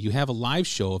philosophy. You have a live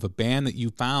show of a band that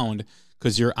you found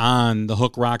because you're on the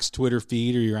Hook Rocks Twitter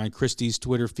feed or you're on Christie's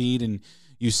Twitter feed, and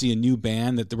you see a new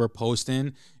band that they were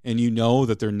posting, and you know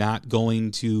that they're not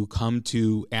going to come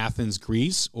to Athens,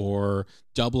 Greece, or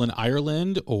Dublin,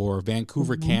 Ireland, or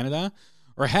Vancouver, Canada,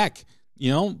 or heck,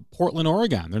 Portland,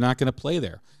 Oregon. They're not going to play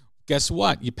there. Guess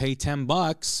what? You pay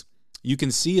 $10, you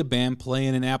can see a band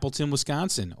playing in Appleton,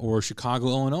 Wisconsin, or Chicago,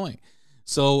 Illinois.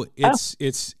 So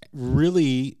it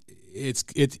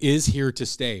is here to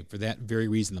stay for that very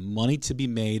reason. The money to be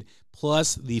made,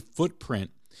 plus the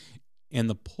footprint and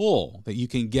the pull that you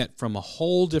can get from a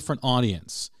whole different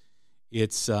audience.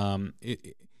 It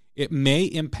may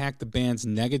impact the bands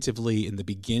negatively in the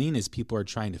beginning as people are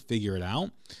trying to figure it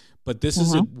out, but this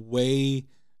is a way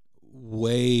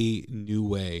new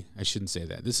way. I shouldn't say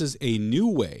that. This is a new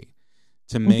way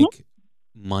to make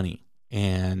money.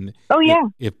 And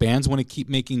if bands want to keep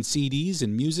making CDs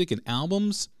and music and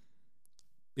albums,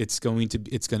 it's going to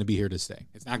be here to stay.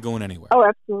 It's not going anywhere. Oh,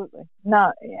 absolutely.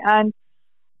 No, and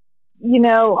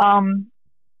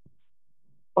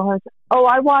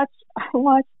I watched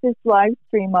this live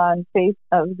stream on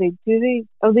Facebook. They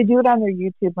do it on their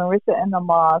YouTube. Marissa and the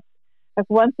Moss, like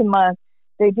once a month,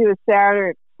 they do a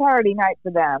Saturday night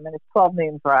for them, and it's 12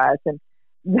 noon for us, and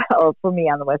or for me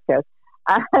on the West Coast.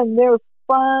 And they're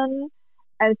fun,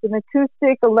 and it's an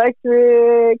acoustic,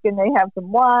 electric, and they have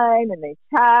some wine, and they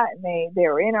chat, and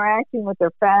they're interacting with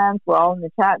their fans. We're all in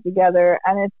the chat together,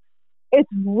 and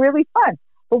it's really fun.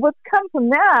 But what's come from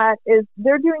that is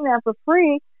they're doing that for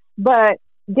free, but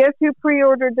guess who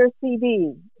pre-ordered their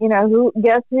CD?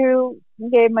 Guess who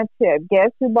gave them a tip? Guess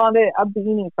who bought a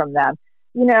beanie from them?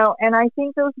 And I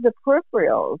think those are the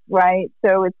peripherals, right?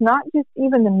 So it's not just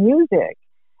even the music.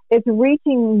 It's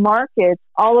reaching markets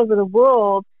all over the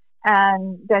world,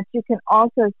 and that you can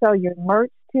also sell your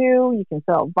merch to. You can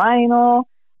sell vinyl.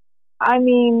 I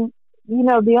mean,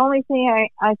 the only thing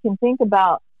I can think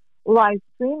about live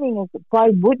streaming is why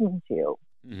wouldn't you,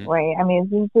 right? I mean,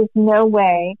 there's just no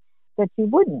way that you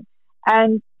wouldn't.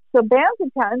 And so bands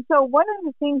and so one of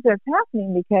the things that's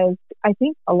happening, because I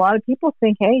think a lot of people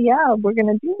think, hey, yeah, we're going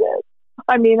to do this.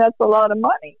 I mean, that's a lot of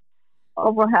money,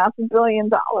 over $500 million.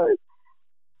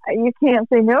 You can't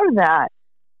say no to that.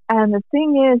 And the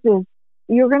thing is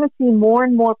you're going to see more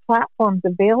and more platforms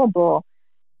available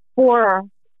for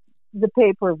the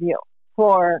pay-per-view,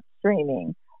 for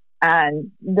streaming. And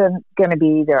they're going to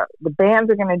be there. The bands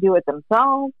are going to do it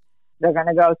themselves. They're going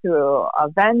to go through a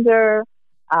vendor.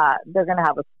 They're going to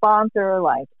have a sponsor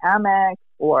like Amex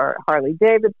or Harley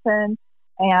Davidson.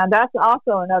 And that's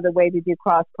also another way to do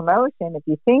cross promotion. If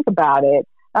you think about it,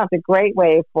 that's a great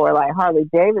way for like Harley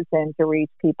Davidson to reach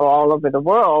people all over the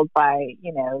world by,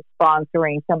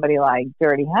 sponsoring somebody like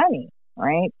Dirty Honey,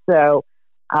 right? So,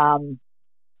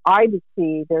 I just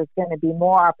see there's going to be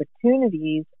more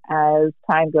opportunities as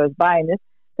time goes by. And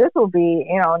this will be,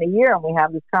 in a year and we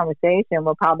have this conversation,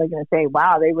 we're probably going to say,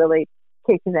 wow, they really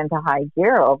kicked it into high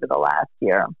gear over the last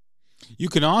year. You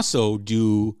can also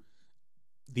do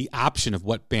the option of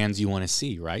what bands you want to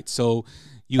see, right? So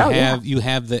you have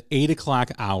the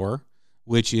 8:00 hour,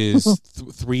 which is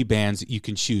 3 bands that you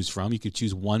can choose from. You could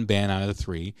choose one band out of the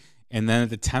 3. And then at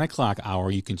the 10:00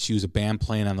 hour, you can choose a band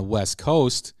playing on the West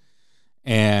Coast,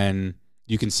 and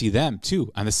you can see them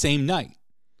too on the same night.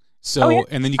 So,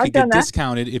 and then you can get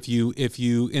discounted if you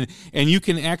and you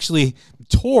can actually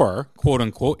tour, quote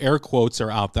unquote, air quotes are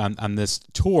out on this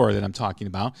tour that I'm talking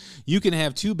about. You can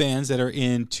have 2 bands that are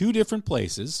in 2 different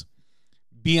places,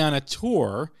 be on a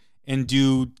tour and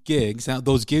do gigs. Now,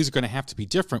 those gigs are going to have to be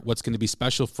different. What's going to be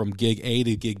special from gig A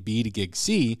to gig B to gig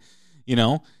C,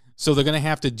 So they're going to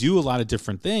have to do a lot of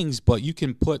different things, but you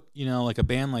can put, like a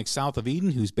band like South of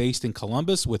Eden, who's based in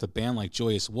Columbus, with a band like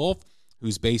Joyous Wolf,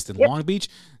 who's based in Long Beach.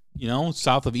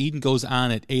 South of Eden goes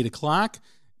on at 8:00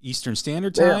 Eastern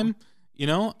Standard Time.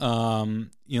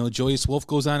 Joyous Wolf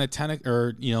goes on at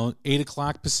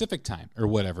 8:00 Pacific Time, or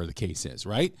whatever the case is,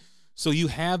 right? So you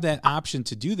have that option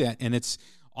to do that, and it's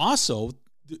also,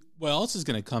 what else is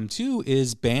going to come too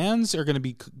is bands are going to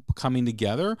be coming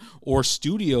together, or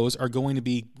studios are going to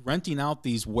be renting out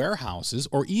these warehouses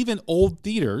or even old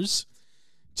theaters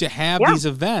to have these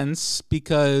events,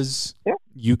 because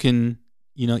you can,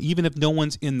 even if no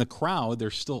one's in the crowd,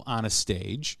 they're still on a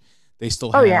stage. They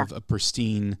still have a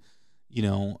pristine,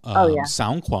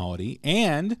 sound quality.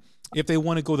 And if they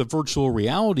want to go the virtual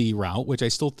reality route, which I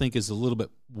still think is a little bit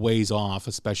ways off,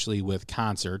 especially with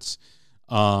concerts,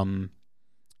 that's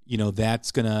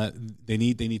they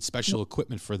need special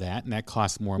equipment for that, and that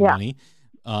costs more money.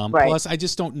 Plus, I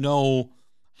just don't know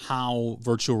how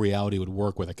virtual reality would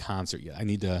work with a concert yet. I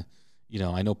need to,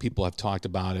 I know people have talked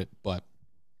about it, but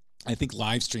I think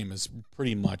Livestream is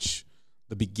pretty much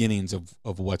the beginnings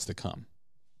of what's to come.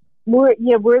 We're at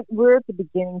the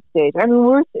beginning stage. I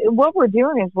mean, what we're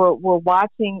doing is we're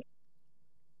watching.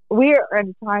 We are at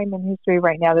a time in history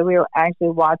right now that we are actually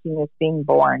watching this being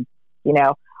born.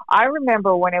 I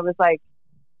remember when it was like,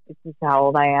 this is how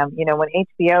old I am. When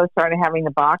HBO started having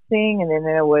the boxing, and then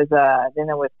there was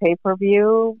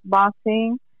pay-per-view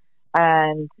boxing,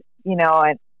 and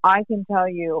and I can tell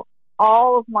you,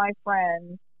 all of my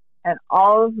friends and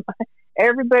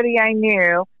everybody I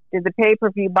knew did the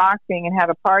pay-per-view boxing and had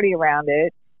a party around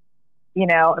it.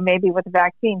 And maybe with the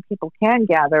vaccine, people can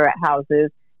gather at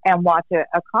houses and watch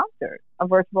a concert, a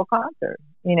virtual concert.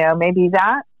 Maybe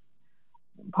that's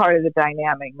part of the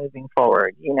dynamic moving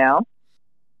forward.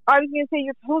 I was going to say,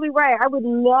 you're totally right. I would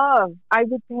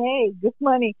pay good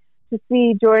money to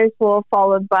see Joyous Wolf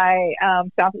followed by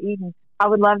South Eden. I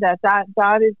would love that.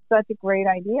 That is such a great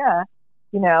idea,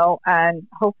 and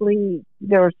hopefully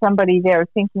there's somebody there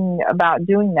thinking about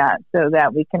doing that so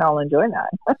that we can all enjoy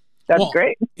that. That's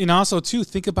great. And also, too,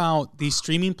 think about these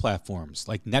streaming platforms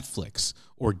like Netflix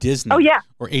or Disney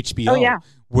or HBO,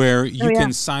 where you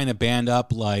can sign a band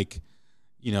up like,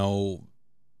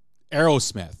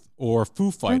 Aerosmith or Foo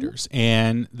Fighters,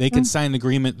 and they can sign an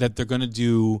agreement that they're going to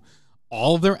do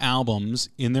all of their albums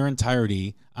in their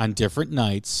entirety on different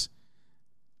nights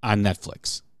on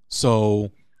Netflix. So,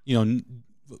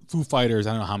 Foo Fighters,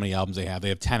 I don't know how many albums they have. They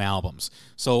have 10 albums.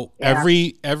 So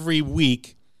every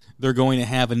week they're going to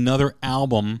have another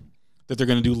album that they're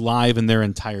going to do live in their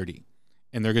entirety.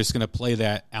 And they're just going to play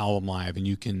that album live, and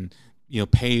you can,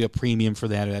 pay a premium for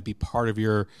that, or that'd be part of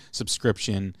your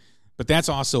subscription. But that's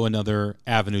also another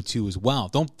avenue too as well.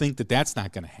 Don't think that that's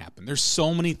not going to happen. There's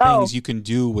so many things you can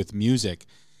do with music,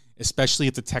 especially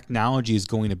if the technology is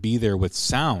going to be there with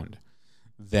sound.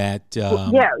 That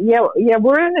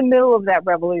we're in the middle of that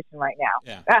revolution right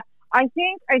now. I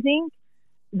think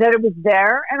that it was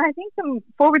there, and I think some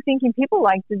forward-thinking people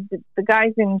like the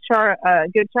guys in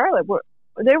Good Charlotte were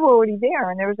already there,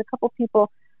 and there was a couple people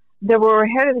that were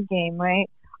ahead of the game, right?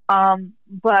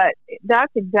 But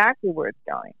that's exactly where it's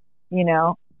going.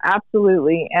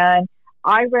 Absolutely. And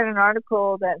I read an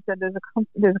article that said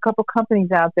there's a couple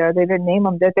companies out there, they didn't name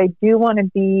them, that they do want to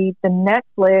be the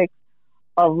Netflix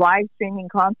of live streaming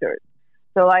concerts.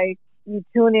 So like you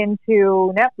tune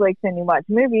into Netflix and you watch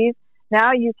movies.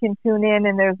 Now you can tune in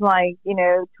and there's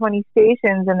 20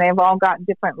 stations and they've all got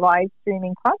different live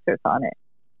streaming concerts on it.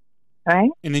 Right?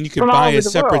 And then you could buy a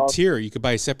separate tier. You could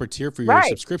buy a separate tier for your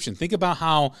subscription. Think about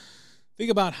how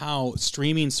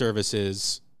streaming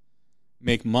services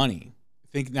make money.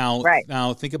 Think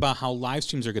about how live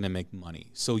streams are going to make money.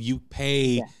 So you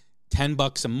pay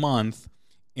 $10 a month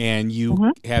and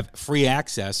you have free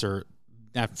access, or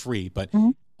not free, but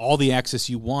all the access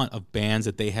you want of bands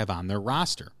that they have on their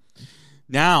roster.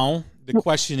 Now the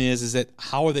question is that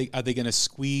how are they going to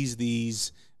squeeze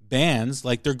these bands?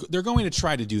 Like they're going to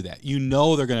try to do that. You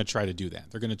know they're going to try to do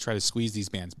that. They're going to try to squeeze these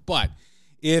bands. But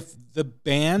if the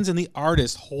bands and the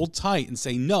artists hold tight and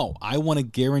say, no, I want a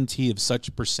guarantee of such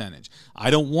a percentage.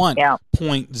 I don't want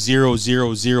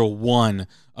 0.0001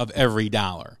 of every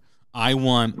dollar. I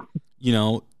want,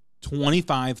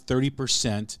 25,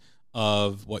 30%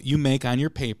 of what you make on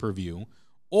your pay-per-view,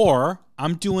 or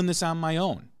I'm doing this on my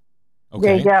own. Okay.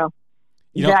 There you go.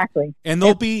 Exactly. And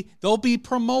there'll be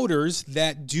promoters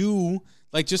that do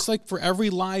just like for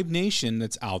every Live Nation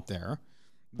that's out there.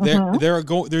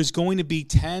 There's going to be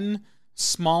 10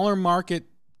 smaller market,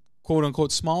 quote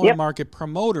unquote, smaller market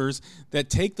promoters that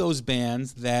take those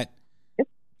bands that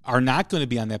are not going to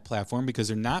be on that platform because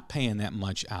they're not paying that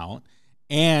much out,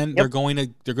 and they're going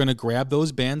to grab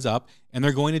those bands up, and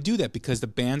they're going to do that because the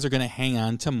bands are going to hang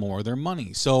on to more of their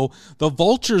money. So the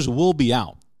vultures will be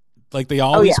out, like they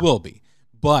always will be,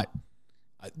 but.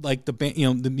 Like the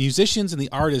band, the musicians and the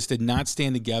artists did not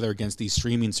stand together against these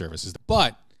streaming services,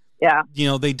 but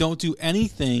they don't do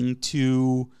anything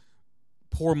to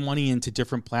pour money into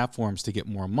different platforms to get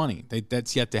more money.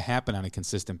 That's yet to happen on a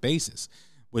consistent basis.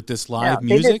 With this live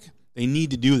music, they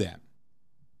need to do that.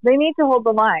 They need to hold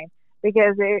the line,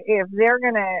 because if they're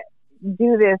going to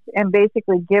do this and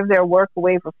basically give their work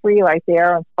away for free like they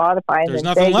are on Spotify, and there's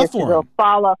then nothing left for them.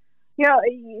 Follow.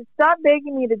 Stop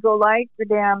begging me to go like your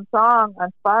damn song on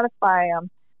Spotify.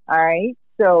 All right?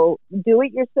 So do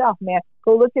it yourself, man.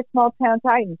 Go look at Small Town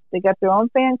Titans. They got their own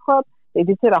fan club. They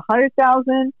just hit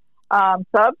 100,000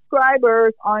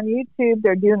 subscribers on YouTube.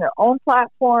 They're doing their own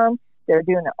platform. They're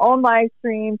doing their own live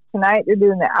streams. Tonight they're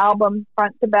doing the album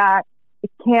front to back.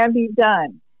 It can be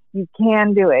done. You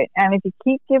can do it. And if you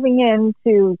keep giving in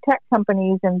to tech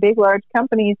companies and big, large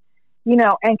companies,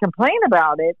 and complain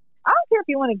about it, I don't care if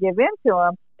you want to give in to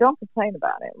them. Don't complain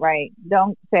about it, right?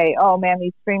 Don't say, oh, man,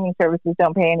 these streaming services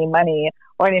don't pay any money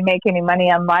or they make any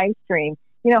money on live stream.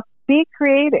 Be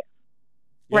creative,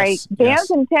 right?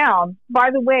 Bands in town, by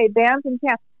the way, bands in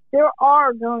town, there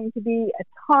are going to be a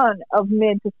ton of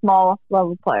mid to small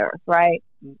level players, right?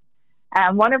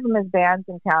 And one of them is Bands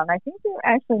in Town. I think they're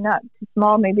actually not too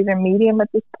small. Maybe they're medium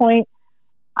at this point.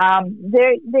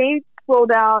 They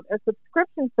rolled out a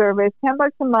subscription service, $10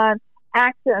 a month,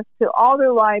 access to all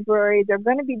their library. They're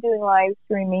going to be doing live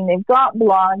streaming. They've got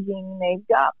blogging. They've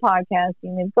got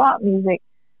podcasting. They've got music.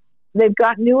 They've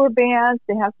got newer bands.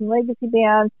 They have some legacy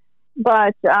bands.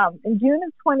 But in June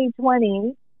of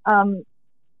 2020,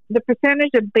 the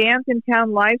percentage of Bands in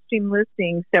Town live stream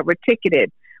listings that were ticketed,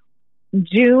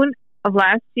 June of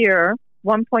last year,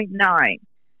 1.9.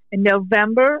 In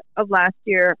November of last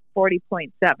year, 40.7.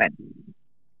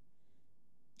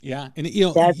 Yeah, and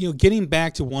getting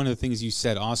back to one of the things you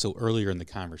said also earlier in the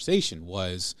conversation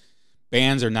was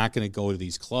bands are not going to go to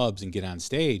these clubs and get on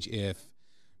stage if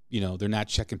they're not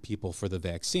checking people for the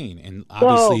vaccine. And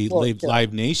obviously,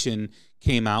 Live Nation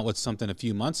came out with something a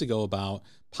few months ago about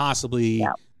possibly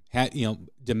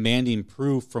demanding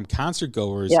proof from concert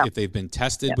goers if they've been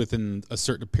tested within a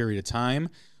certain period of time,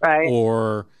 right,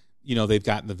 or they've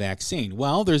gotten the vaccine.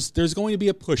 Well, there's going to be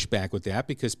a pushback with that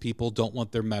because people don't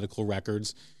want their medical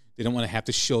records. They don't want to have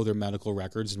to show their medical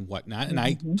records and whatnot. And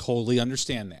I totally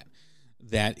understand that.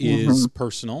 That is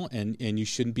personal, and you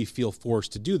shouldn't feel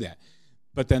forced to do that.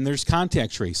 But then there's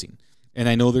contact tracing. And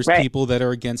I know there's people that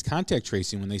are against contact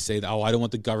tracing when they say, oh, I don't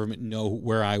want the government to know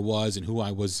where I was and who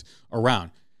I was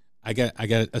around. I got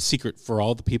a secret for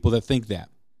all the people that think that.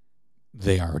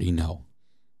 They already know.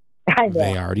 I know.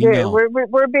 They already know.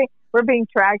 We're being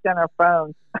tracked on our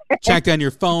phones. Tracked on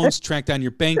your phones, tracked on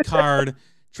your bank card,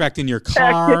 tracked in your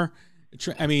car.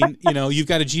 You've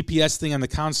got a GPS thing on the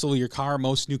console of your car.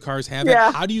 Most new cars have it.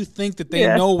 How do you think that they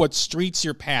know what streets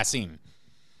you're passing?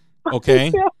 Okay?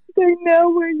 They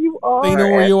know where you are. They know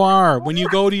where you are. When you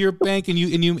go to your bank and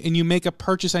you make a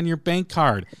purchase on your bank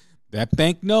card, that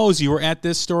bank knows you were at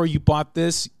this store, you bought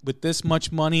this with this much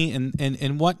money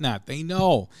and whatnot. They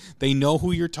know. They know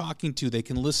who you're talking to. They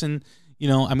can listen.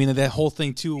 That whole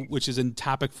thing too, which is a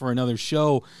topic for another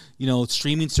show,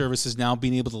 streaming services now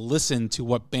being able to listen to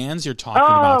what bands you're talking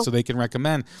about so they can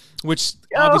recommend, which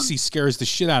obviously scares the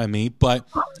shit out of me. But,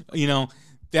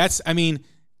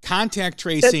 contact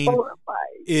tracing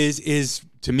is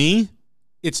to me,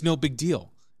 it's no big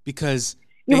deal because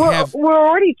we're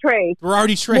already traced. We're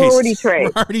already traced.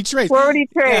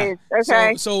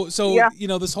 Okay. So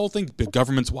this whole thing, big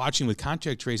government's watching with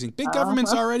contact tracing. Big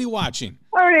government's already watching.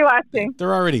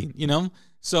 They're already,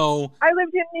 So I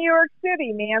lived in New York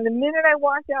City, man. The minute I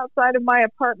walked outside of my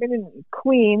apartment in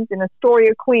Queens, in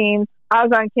Astoria, Queens, I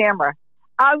was on camera.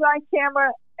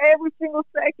 Every single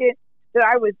second. that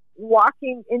I was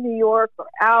walking in New York or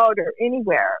out or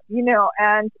anywhere,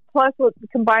 and plus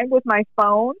combined with my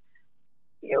phone,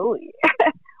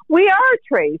 we are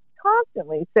traced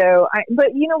constantly. So,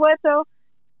 but you know what though?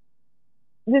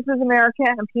 This is America,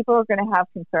 and people are going to have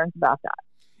concerns about that.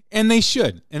 And they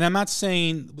should. And I'm not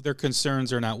saying their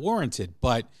concerns are not warranted,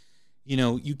 but,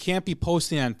 you can't be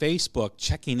posting on Facebook,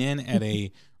 checking in at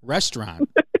a restaurant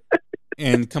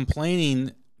and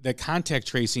complaining that contact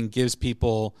tracing gives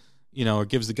people, or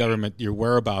gives the government your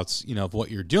whereabouts, of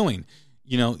what you're doing.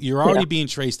 You're already being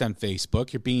traced on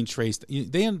Facebook. You're being traced.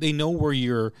 They know where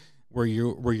you're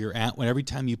at when every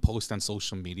time you post on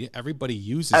social media. Everybody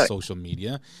uses social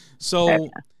media. So,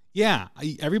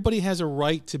 everybody has a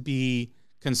right to be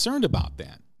concerned about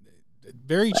that.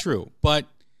 Very true. But,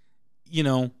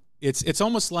 it's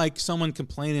almost like someone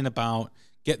complaining about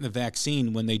getting the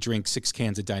vaccine when they drink 6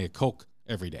 cans of Diet Coke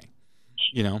every day.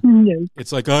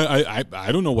 It's like,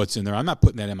 I don't know what's in there. I'm not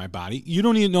putting that in my body. You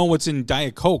don't even know what's in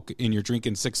Diet Coke, and you're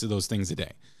drinking 6 of those things a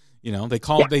day. They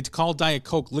call Diet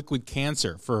Coke liquid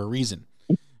cancer for a reason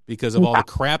because of all the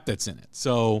crap that's in it.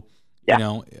 So,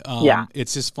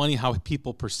 it's just funny how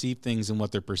people perceive things and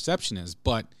what their perception is.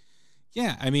 But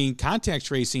contact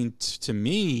tracing to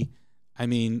me,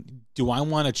 do I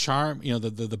want to charm,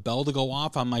 the bell to go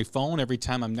off on my phone every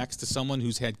time I'm next to someone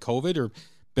who's had COVID or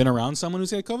been around someone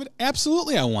who's had COVID?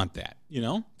 Absolutely, I want that.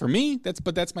 For me,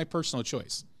 that's my personal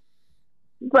choice.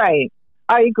 Right,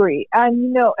 I agree,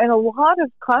 and and a lot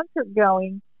of concert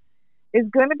going is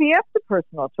going to be up to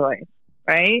personal choice,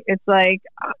 right? It's like,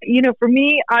 for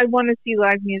me, I want to see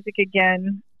live music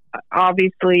again.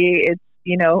 Obviously, it's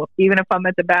even if I'm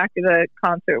at the back of the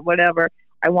concert, whatever,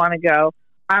 I want to go.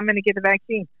 I'm going to get the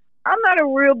vaccine. I'm not a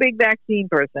real big vaccine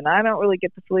person. I don't really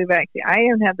get the flu vaccine. I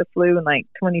haven't had the flu in like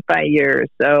 25 years,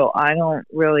 so I don't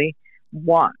really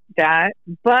want that.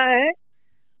 But,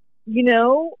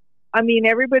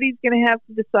 everybody's going to have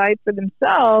to decide for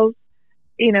themselves,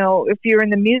 if you're in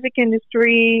the music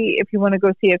industry, if you want to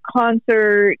go see a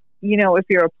concert, if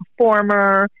you're a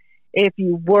performer, if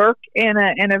you work in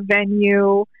a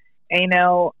venue, and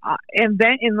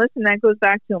listen, that goes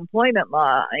back to employment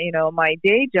law. My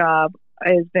day job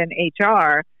has been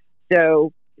HR.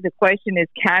 So the question is,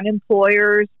 can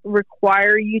employers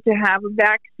require you to have a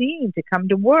vaccine to come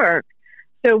to work?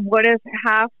 So what if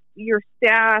half your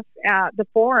staff at the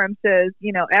forum says,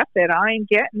 F it, I ain't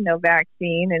getting no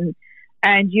vaccine,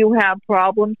 and you have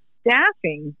problems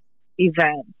staffing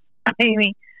events?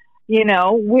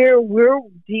 We're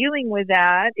dealing with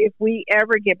that if we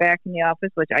ever get back in the office,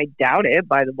 which I doubt it,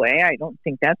 by the way. I don't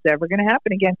think that's ever going to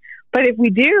happen again. But if we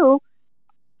do,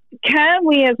 can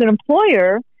we as an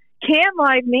employer, can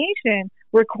Live Nation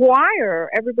require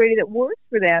everybody that works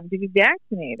for them to be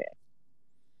vaccinated?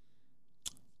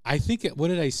 I think, what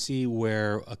did I see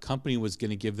where a company was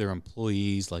going to give their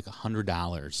employees like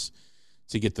 $100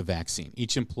 to get the vaccine?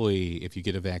 Each employee, if you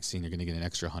get a vaccine, you're going to get an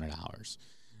extra $100.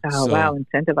 Oh, wow,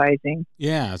 incentivizing.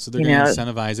 Yeah, so they're going to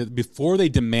incentivize it before they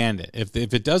demand it. If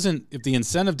the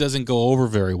incentive doesn't go over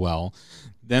very well,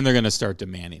 then they're going to start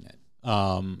demanding it.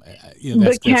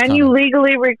 But can you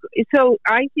legally? So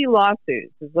I see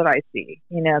lawsuits is what I see.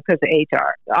 Because of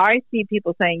HR. I see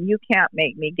people saying you can't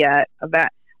make me get a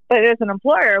vaccine. But as an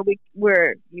employer, we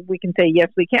can say yes,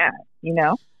 we can.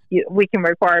 We can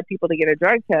require people to get a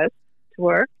drug test to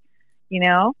work. We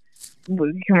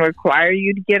can require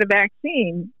you to get a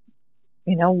vaccine.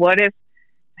 What if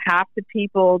half the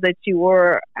people that you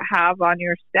have on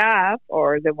your staff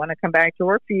or that want to come back to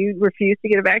work for you refuse to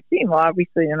get a vaccine? Well,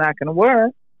 obviously they're not going to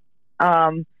work.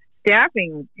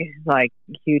 Staffing is like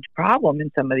a huge problem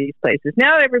in some of these places.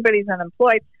 Now that everybody's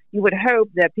unemployed, you would hope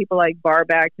that people like bar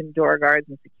backs and door guards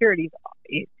and security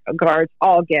guards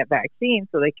all get vaccines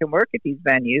so they can work at these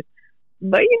venues.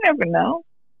 But you never know,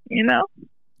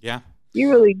 Yeah. You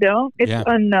really don't. It's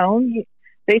unknown.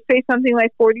 They say something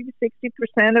like 40 to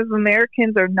 60% of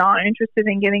Americans are not interested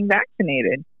in getting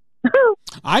vaccinated.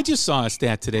 I just saw a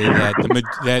stat today that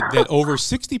that over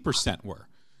 60% were.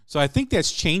 So I think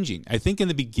that's changing. I think in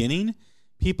the beginning,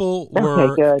 people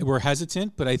were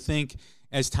hesitant, but I think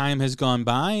as time has gone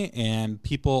by and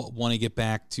people want to get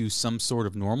back to some sort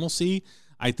of normalcy,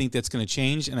 I think that's going to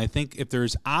change. And I think if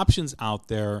there's options out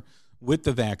there with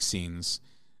the vaccines,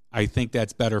 I think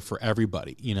that's better for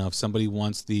everybody. If somebody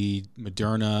wants the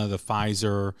Moderna, the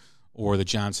Pfizer, or the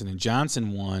Johnson &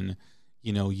 Johnson one,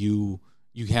 you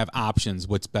have options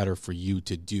what's better for you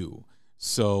to do.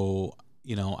 So,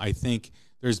 I think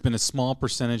there's been a small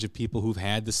percentage of people who've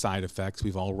had the side effects.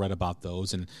 We've all read about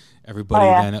those, and everybody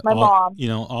then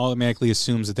automatically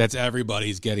assumes that that's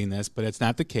everybody's getting this, but it's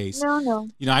not the case. No.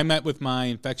 I met with my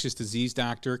infectious disease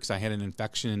doctor because I had an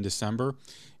infection in December,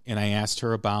 and I asked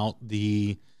her about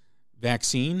the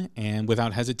vaccine, and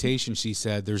without hesitation, she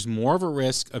said there's more of a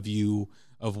risk of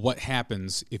what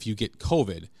happens if you get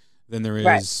COVID than there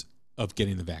is of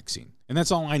getting the vaccine. And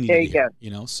that's all I need to hear,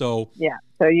 so. Yeah,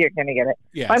 so you're going to get it.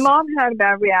 Yes. My mom had a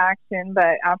bad reaction,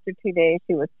 but after 2 days,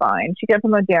 she was fine. She got the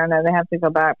Moderna. They have to go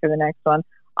back for the next one.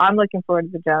 I'm looking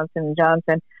forward to the Johnson &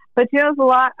 Johnson. But, there's a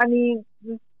lot. I mean,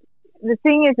 the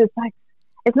thing is,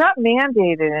 it's not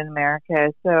mandated in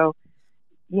America. So,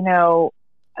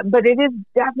 but it is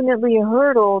definitely a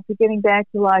hurdle to getting back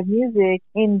to live music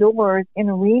indoors in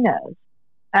arenas.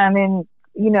 I mean,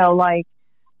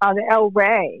 the El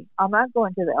Rey. I'm not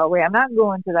going to the El Rey. I'm not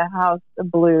going to the House of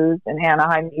Blues in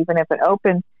Anaheim, even if it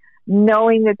opens,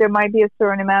 knowing that there might be a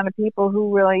certain amount of people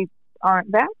who really aren't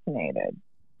vaccinated,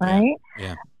 right?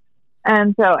 Yeah.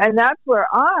 And that's where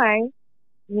I'm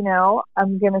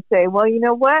going to say, well, you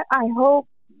know what? I hope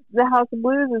the House of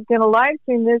Blues is going to live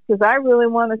stream this because I really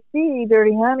want to see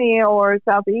Dirty Honey or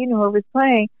South of Eden, whoever's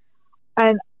playing.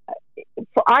 And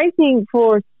I think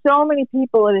for so many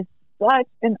people, it is such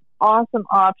an awesome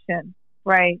option,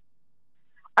 right?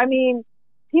 I mean,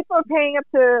 people are paying up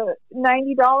to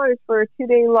 $90 for a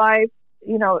 2-day live,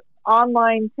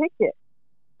 online ticket,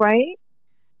 right?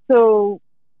 So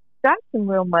that's some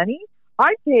real money.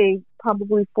 I'd pay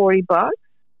probably $40.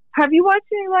 Have you watched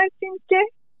any live streams, Jay?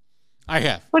 I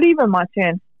have. What have you been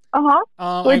watching?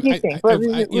 What do you think?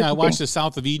 I watched the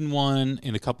South of Eden one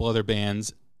and a couple other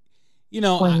bands.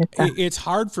 It's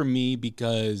hard for me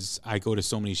because I go to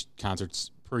so many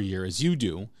concerts per year as you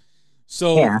do.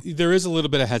 So there is a little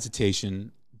bit of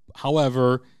hesitation.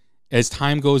 However, as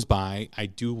time goes by, I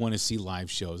do want to see live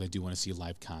shows. I do want to see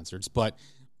live concerts, but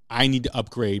I need to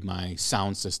upgrade my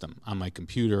sound system on my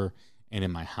computer and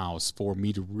in my house for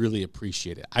me to really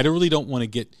appreciate it. I really don't want to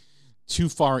get too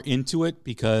far into it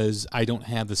because I don't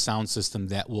have the sound system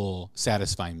that will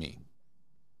satisfy me.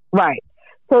 Right.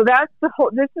 So that's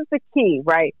this is the key,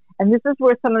 right? And this is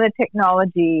where some of the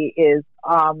technology is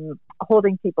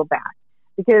holding people back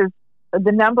because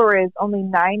the number is only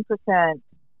 9%.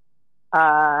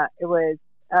 It was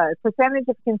percentage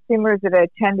of consumers that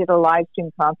attended a live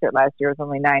stream concert last year was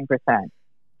only 9%.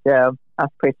 So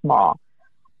that's pretty small.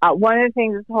 One of the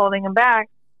things that's holding them back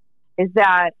is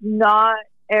that not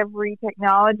every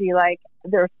technology, like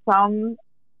there are some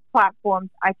platforms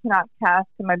I cannot cast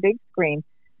to my big screen.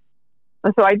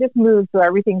 So I just moved, so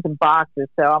everything's in boxes.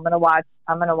 So I'm gonna watch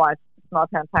Small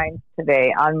Town Times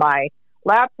today on my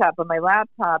laptop. But my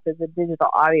laptop is a digital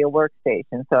audio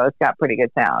workstation, so it's got pretty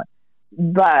good sound.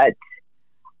 But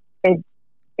it's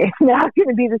not going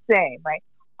to be the same, right?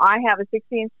 I have a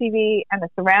 60-inch TV and a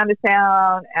surround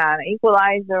sound and an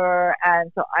equalizer,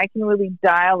 and so I can really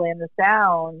dial in the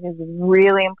sound. It's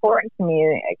really important to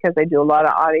me because I do a lot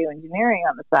of audio engineering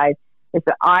on the side. Is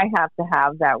that I have to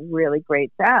have that really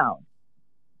great sound.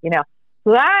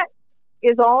 So that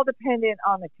is all dependent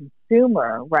on the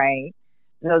consumer, right?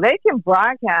 So they can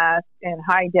broadcast in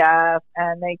high def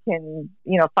and they can,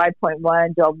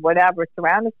 5.1, whatever,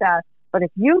 surround the sound. But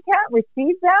if you can't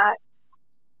receive that,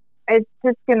 it's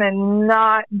just going to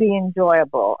not be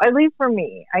enjoyable, at least for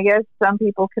me. I guess some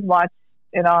people could watch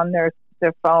it on their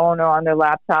phone or on their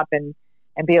laptop and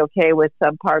be okay with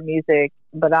subpar music,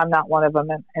 but I'm not one of them,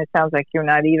 and it sounds like you're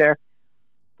not either.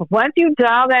 Once you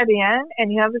dial that in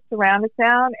and you have the surround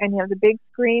sound and you have the big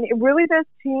screen, it really does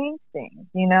change things,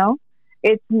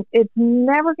 It's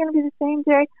never going to be the same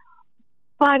day,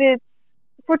 but it's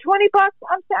for $20,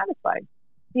 I'm satisfied.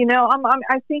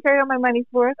 I think I got my money's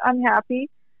worth. I'm happy,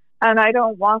 and I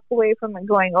don't walk away from it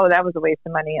going, "Oh, that was a waste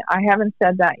of money." I haven't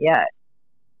said that yet,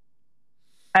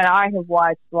 and I have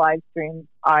watched live streams.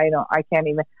 I can't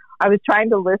even. I was trying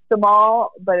to list them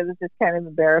all, but it was just kind of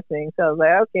embarrassing. So I was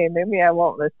like, okay, maybe I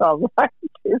won't list all the live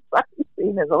streams I've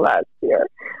seen in the last year.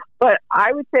 But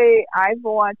I would say I've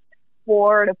watched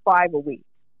 4 to 5 a week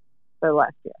for the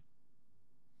last year.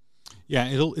 Yeah,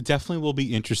 it definitely will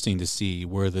be interesting to see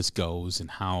where this goes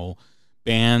and how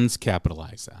bands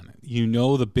capitalize on it.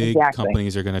 The big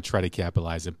companies are going to try to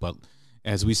capitalize it, but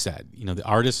as we said, the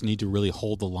artists need to really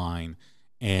hold the line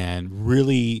and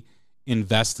really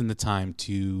invest in the time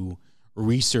to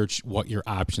research what your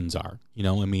options are.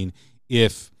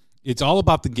 If it's all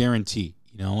about the guarantee,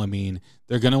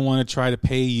 they're going to want to try to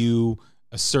pay you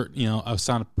a certain, a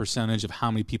certain percentage of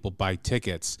how many people buy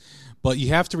tickets. But you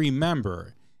have to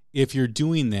remember, if you're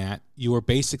doing that, you are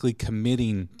basically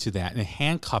committing to that, and it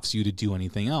handcuffs you to do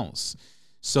anything else.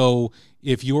 So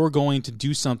if you're going to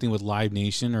do something with Live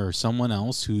Nation or someone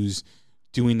else who's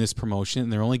doing this promotion,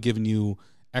 and they're only giving you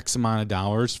X amount of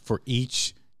dollars for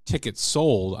each ticket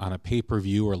sold on a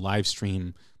pay-per-view or live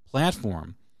stream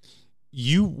platform,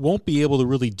 you won't be able to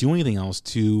really do anything else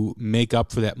to make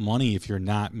up for that money if you're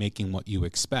not making what you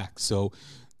expect. So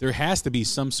there has to be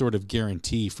some sort of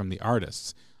guarantee from the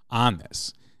artists on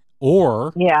this,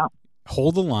 or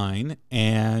hold the line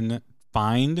and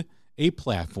find a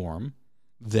platform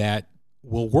that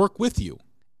will work with you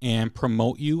and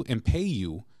promote you and pay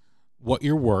you what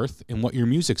you're worth and what your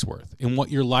music's worth and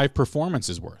what your live performance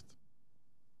is worth.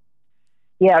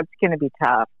 Yeah, it's going to be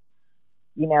tough,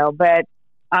 but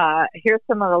here's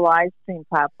some of the live stream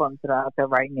platforms that are out there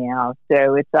right now.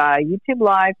 So it's YouTube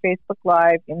Live, Facebook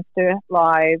Live, Insta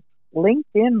Live,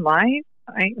 LinkedIn Live.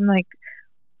 I'm like,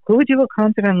 who would you have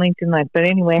content on LinkedIn Live? But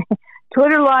anyway,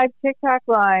 Twitter Live, TikTok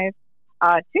Live.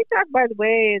 TikTok, by the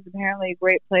way, is apparently a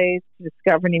great place to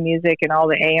discover new music, and all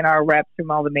the A&R reps from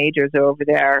all the majors are over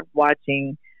there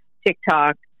watching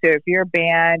TikTok. So if you're a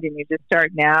band and you're just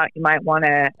starting out, you might want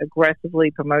to aggressively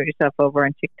promote yourself over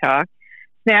on TikTok.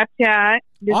 Snapchat.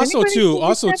 Also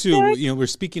too, we're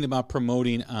speaking about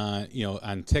promoting,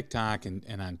 on TikTok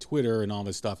and on Twitter and all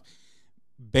this stuff.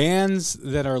 Bands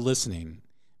that are listening,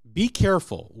 be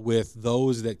careful with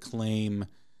those that claim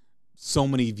so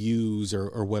many views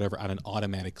or whatever on an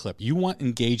automatic clip. You want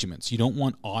engagements. You don't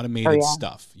want automated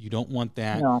stuff. You don't want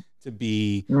that to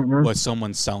be what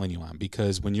someone's selling you on,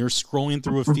 because when you're scrolling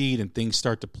through a feed and things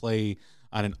start to play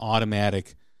on an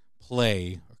automatic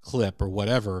play or clip or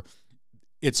whatever,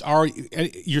 it's already,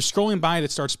 you're scrolling by it,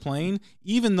 it starts playing.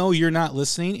 Even though you're not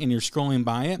listening and you're scrolling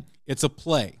by it, it's a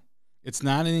play. It's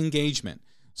not an engagement.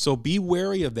 So be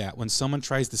wary of that when someone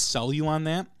tries to sell you on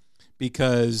that,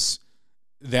 because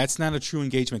that's not a true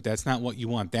engagement. That's not what you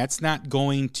want. That's not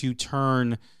going to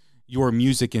turn your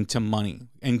music into money.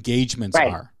 Engagements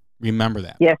are. Remember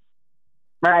that. Yes.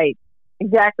 Right.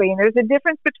 Exactly. And there's a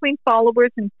difference between followers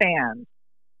and fans.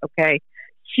 Okay.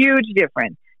 Huge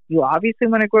difference. You obviously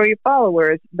want to grow your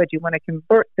followers, but you want to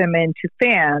convert them into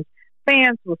fans.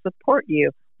 Fans will support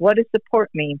you. What does support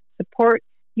mean? Support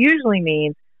usually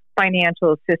means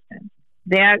financial assistance.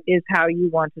 That is how you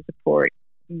want to support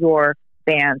your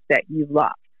bands that you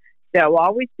love. So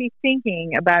always be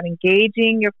thinking about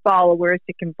engaging your followers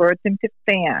to convert them to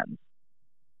fans.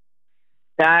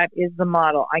 That is the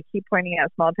model. I keep pointing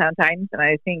out Small Town Titans, and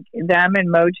I think them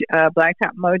and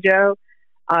Blacktop Mojo,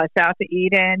 South of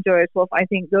Eden, Joyous Wolf, I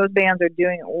think those bands are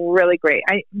doing really great.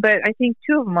 But I think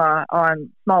two of them are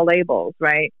on small labels,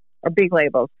 right? Or big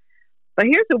labels. But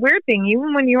here's the weird thing.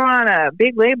 Even when you're on a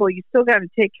big label, you still got to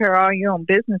take care of all your own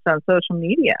business on social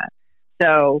media.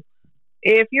 So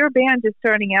if you're a band just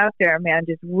starting out there, man,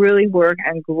 just really work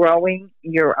on growing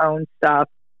your own stuff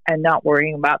and not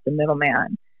worrying about the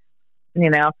middleman.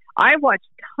 I watch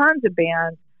tons of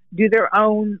bands do their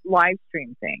own live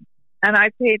stream thing, and I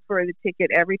paid for the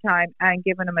ticket every time and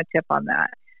given them a tip on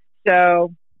that.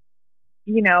 So,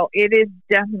 it is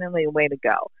definitely a way to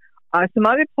go. Some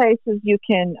other places you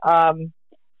can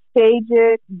stage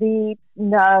it, Beats,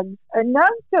 Nugs.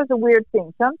 Nugs does a weird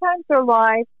thing. Sometimes they're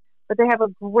live, but they have a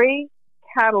great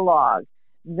catalog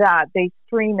that they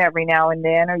stream every now and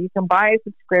then, or you can buy a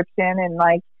subscription, and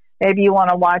maybe you want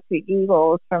to watch the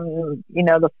Eagles from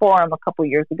the Forum a couple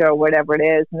years ago, whatever it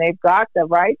is, and they've got the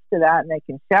rights to that and they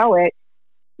can show it.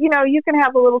 You can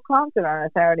have a little concert on a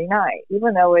Saturday night,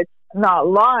 even though it's not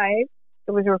live.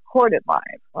 It was recorded live,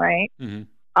 right? Mm-hmm.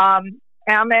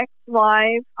 Amex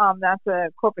Live, that's a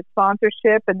corporate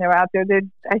sponsorship, and they're out there.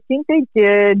 I think they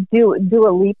did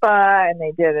Dua Lipa, and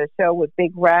they did a show with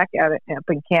Big Rec up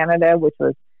in Canada, which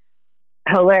was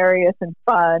hilarious and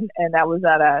fun, and that was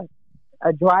at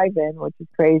a drive-in, which is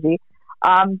crazy.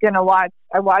 I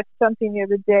watched something the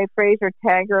other day, Fraser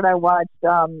Taggart. I watched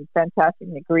Fantastic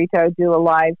Negrito do a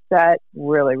live set,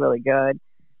 really, really good.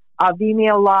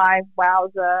 Vimeo Live,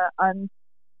 Wowza,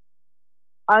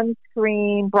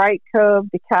 Unscreen, Bright Cove,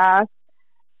 The Cast.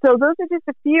 So those are just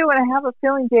a few, and I have a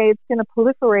feeling, Jay, it's going to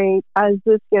proliferate as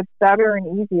this gets better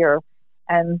and easier.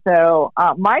 And so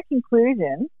my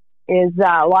conclusion is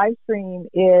that live stream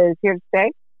is here to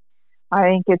stay. I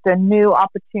think it's a new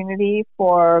opportunity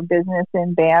for business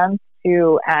and bands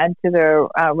to add to their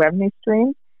revenue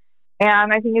streams.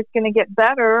 And I think it's going to get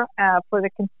better for the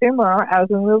consumer as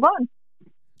we move on.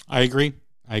 I agree.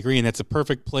 And that's a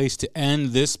perfect place to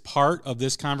end this part of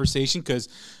this conversation, because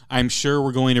I'm sure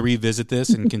we're going to revisit this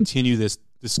and continue this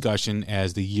discussion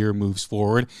as the year moves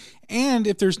forward. And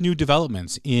if there's new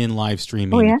developments in live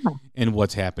streaming and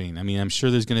what's happening. I mean, I'm sure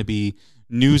there's going to be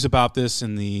news about this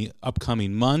in the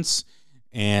upcoming months.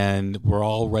 and we're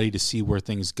all ready to see where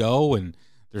things go. And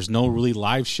there's no really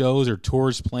live shows or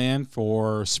tours planned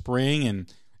for spring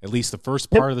and at least the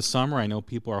first part of the summer. I know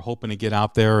people are hoping to get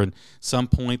out there at some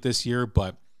point this year,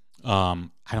 but I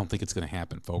don't think it's going to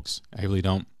happen, folks. I really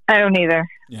don't. I don't either.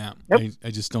 Yeah, Nope.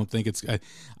 I just don't think it's.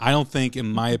 I don't think,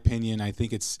 in my opinion, I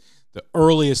think it's the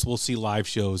earliest we'll see live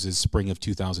shows is spring of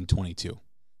 2022.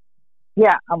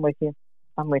 Yeah, I'm with you.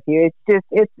 It's just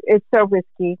it's so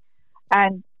risky,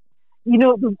 and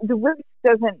the risk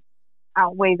doesn't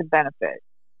outweigh the benefit.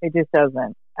 It just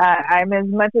doesn't. I'm as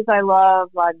much as I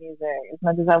love live music, as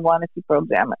much as I want to see Pearl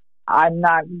Jam, I'm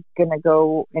not gonna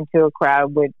go into a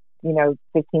crowd with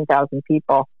 15,000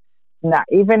 people. Not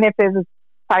even if it was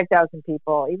 5,000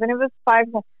 people, even if it was 5.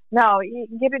 No, you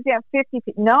get it down 50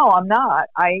 people. No, I'm not.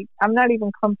 I'm not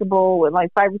even comfortable with like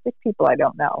 5 or 6 people I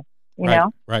don't know. You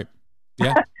know? Right.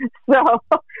 Yeah. So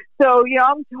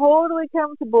I'm totally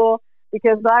comfortable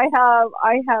because I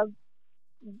have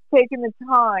taken the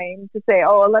time to say,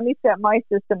 oh, let me set my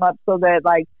system up so that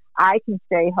like I can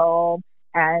stay home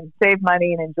and save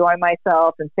money and enjoy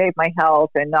myself and save my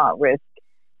health and not risk,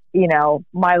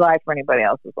 my life or anybody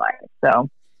else's life. So.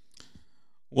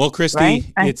 Well, Christy, right?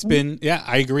 It's been,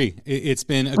 I agree. It's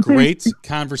been a great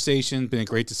conversation, been a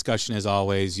great discussion as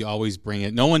always. You always bring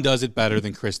it. No one does it better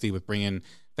than Christy with bringing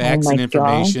facts and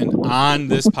information on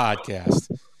this podcast.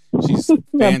 She's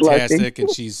fantastic, and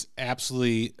she's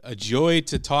absolutely a joy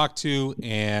to talk to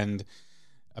and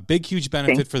a big, huge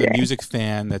benefit for the music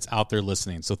fan that's out there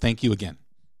listening. So thank you again.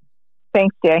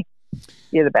 Thanks, Jay.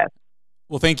 You're the best.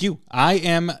 Well, thank you. I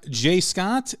am Jay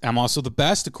Scott. I'm also the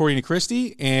best, according to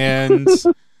Christy. And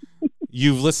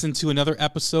you've listened to another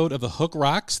episode of The Hook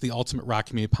Rocks, the Ultimate Rock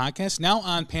Community Podcast, now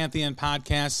on Pantheon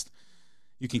Podcast.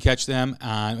 You can catch them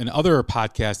on another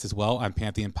podcast as well on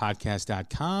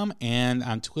pantheonpodcast.com and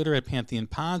on Twitter at Pantheon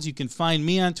Pods. You can find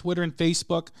me on Twitter and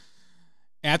Facebook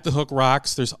at The Hook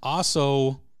Rocks. There's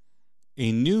also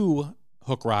a new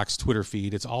Hook Rocks Twitter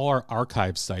feed. It's all our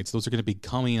archive sites. Those are going to be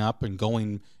coming up and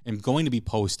going to be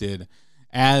posted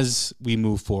as we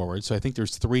move forward. So I think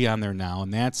there's 3 on there now,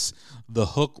 and that's the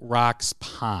Hook Rocks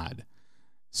Pod.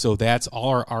 So that's all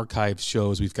our archive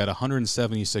shows. We've got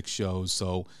 176 shows.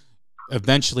 So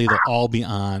eventually they'll all be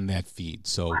on that feed.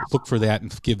 So look for that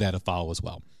and give that a follow as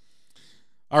well.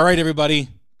 All right, everybody.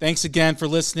 Thanks again for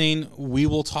listening. We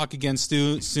will talk again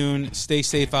soon. Stay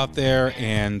safe out there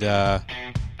and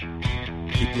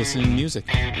keep listening to music.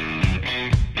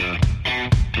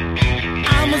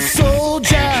 I'm a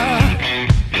soldier.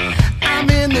 I'm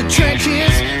in the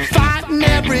trenches, fighting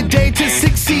every day to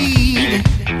succeed.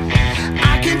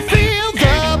 I can feel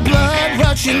the blood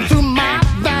rushing through my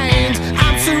veins.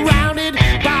 I'm surrounded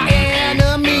by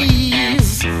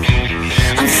enemies.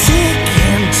 I'm sick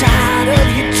and tired of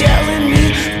you telling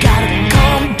me gotta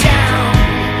calm down.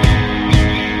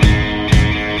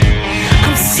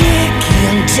 I'm sick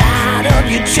and tired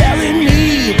of you telling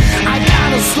me I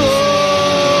gotta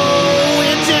slow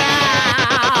it down.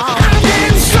 I'm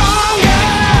getting stronger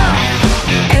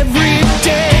every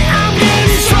day. I'm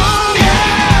getting stronger.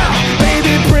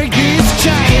 Baby, break this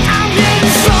chain. I'm getting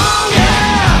stronger.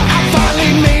 I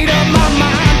finally made up my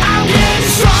mind. I'm getting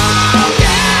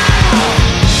stronger.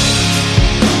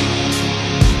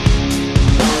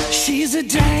 She's a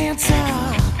dancer.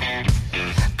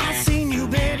 I seen you,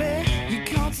 baby. You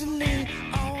constantly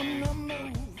on the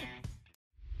move.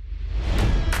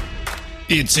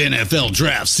 It's NFL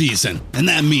draft season, and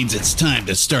that means it's time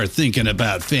to start thinking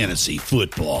about fantasy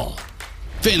football.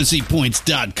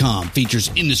 FantasyPoints.com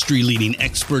features industry-leading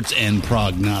experts and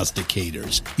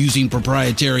prognosticators using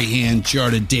proprietary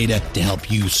hand-charted data to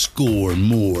help you score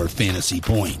more fantasy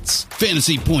points.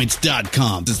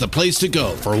 FantasyPoints.com is the place to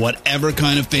go for whatever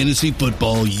kind of fantasy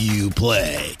football you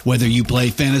play. Whether you play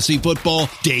fantasy football,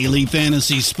 daily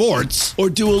fantasy sports,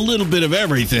 or do a little bit of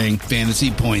everything,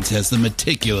 Fantasy Points has the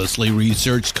meticulously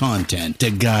researched content to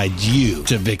guide you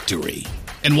to victory.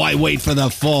 And why wait for the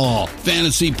fall?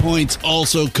 Fantasy Points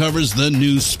also covers the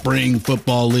new spring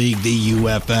football league, the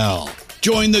UFL.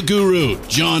 Join the guru,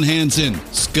 John Hansen,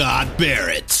 Scott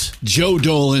Barrett, Joe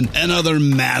Dolan, and other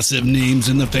massive names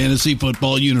in the fantasy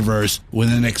football universe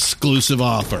with an exclusive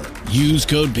offer. Use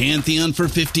code Pantheon for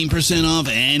 15% off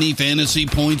any Fantasy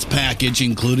Points package,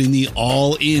 including the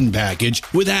all-in package,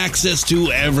 with access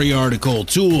to every article,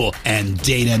 tool, and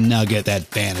data nugget that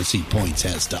Fantasy Points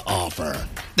has to offer.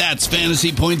 That's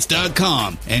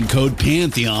FantasyPoints.com and code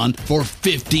Pantheon for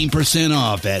 15%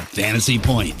 off at Fantasy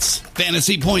Points.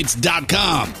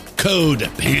 FantasyPoints.com,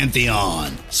 code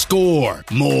Pantheon. Score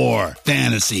more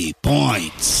fantasy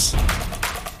points.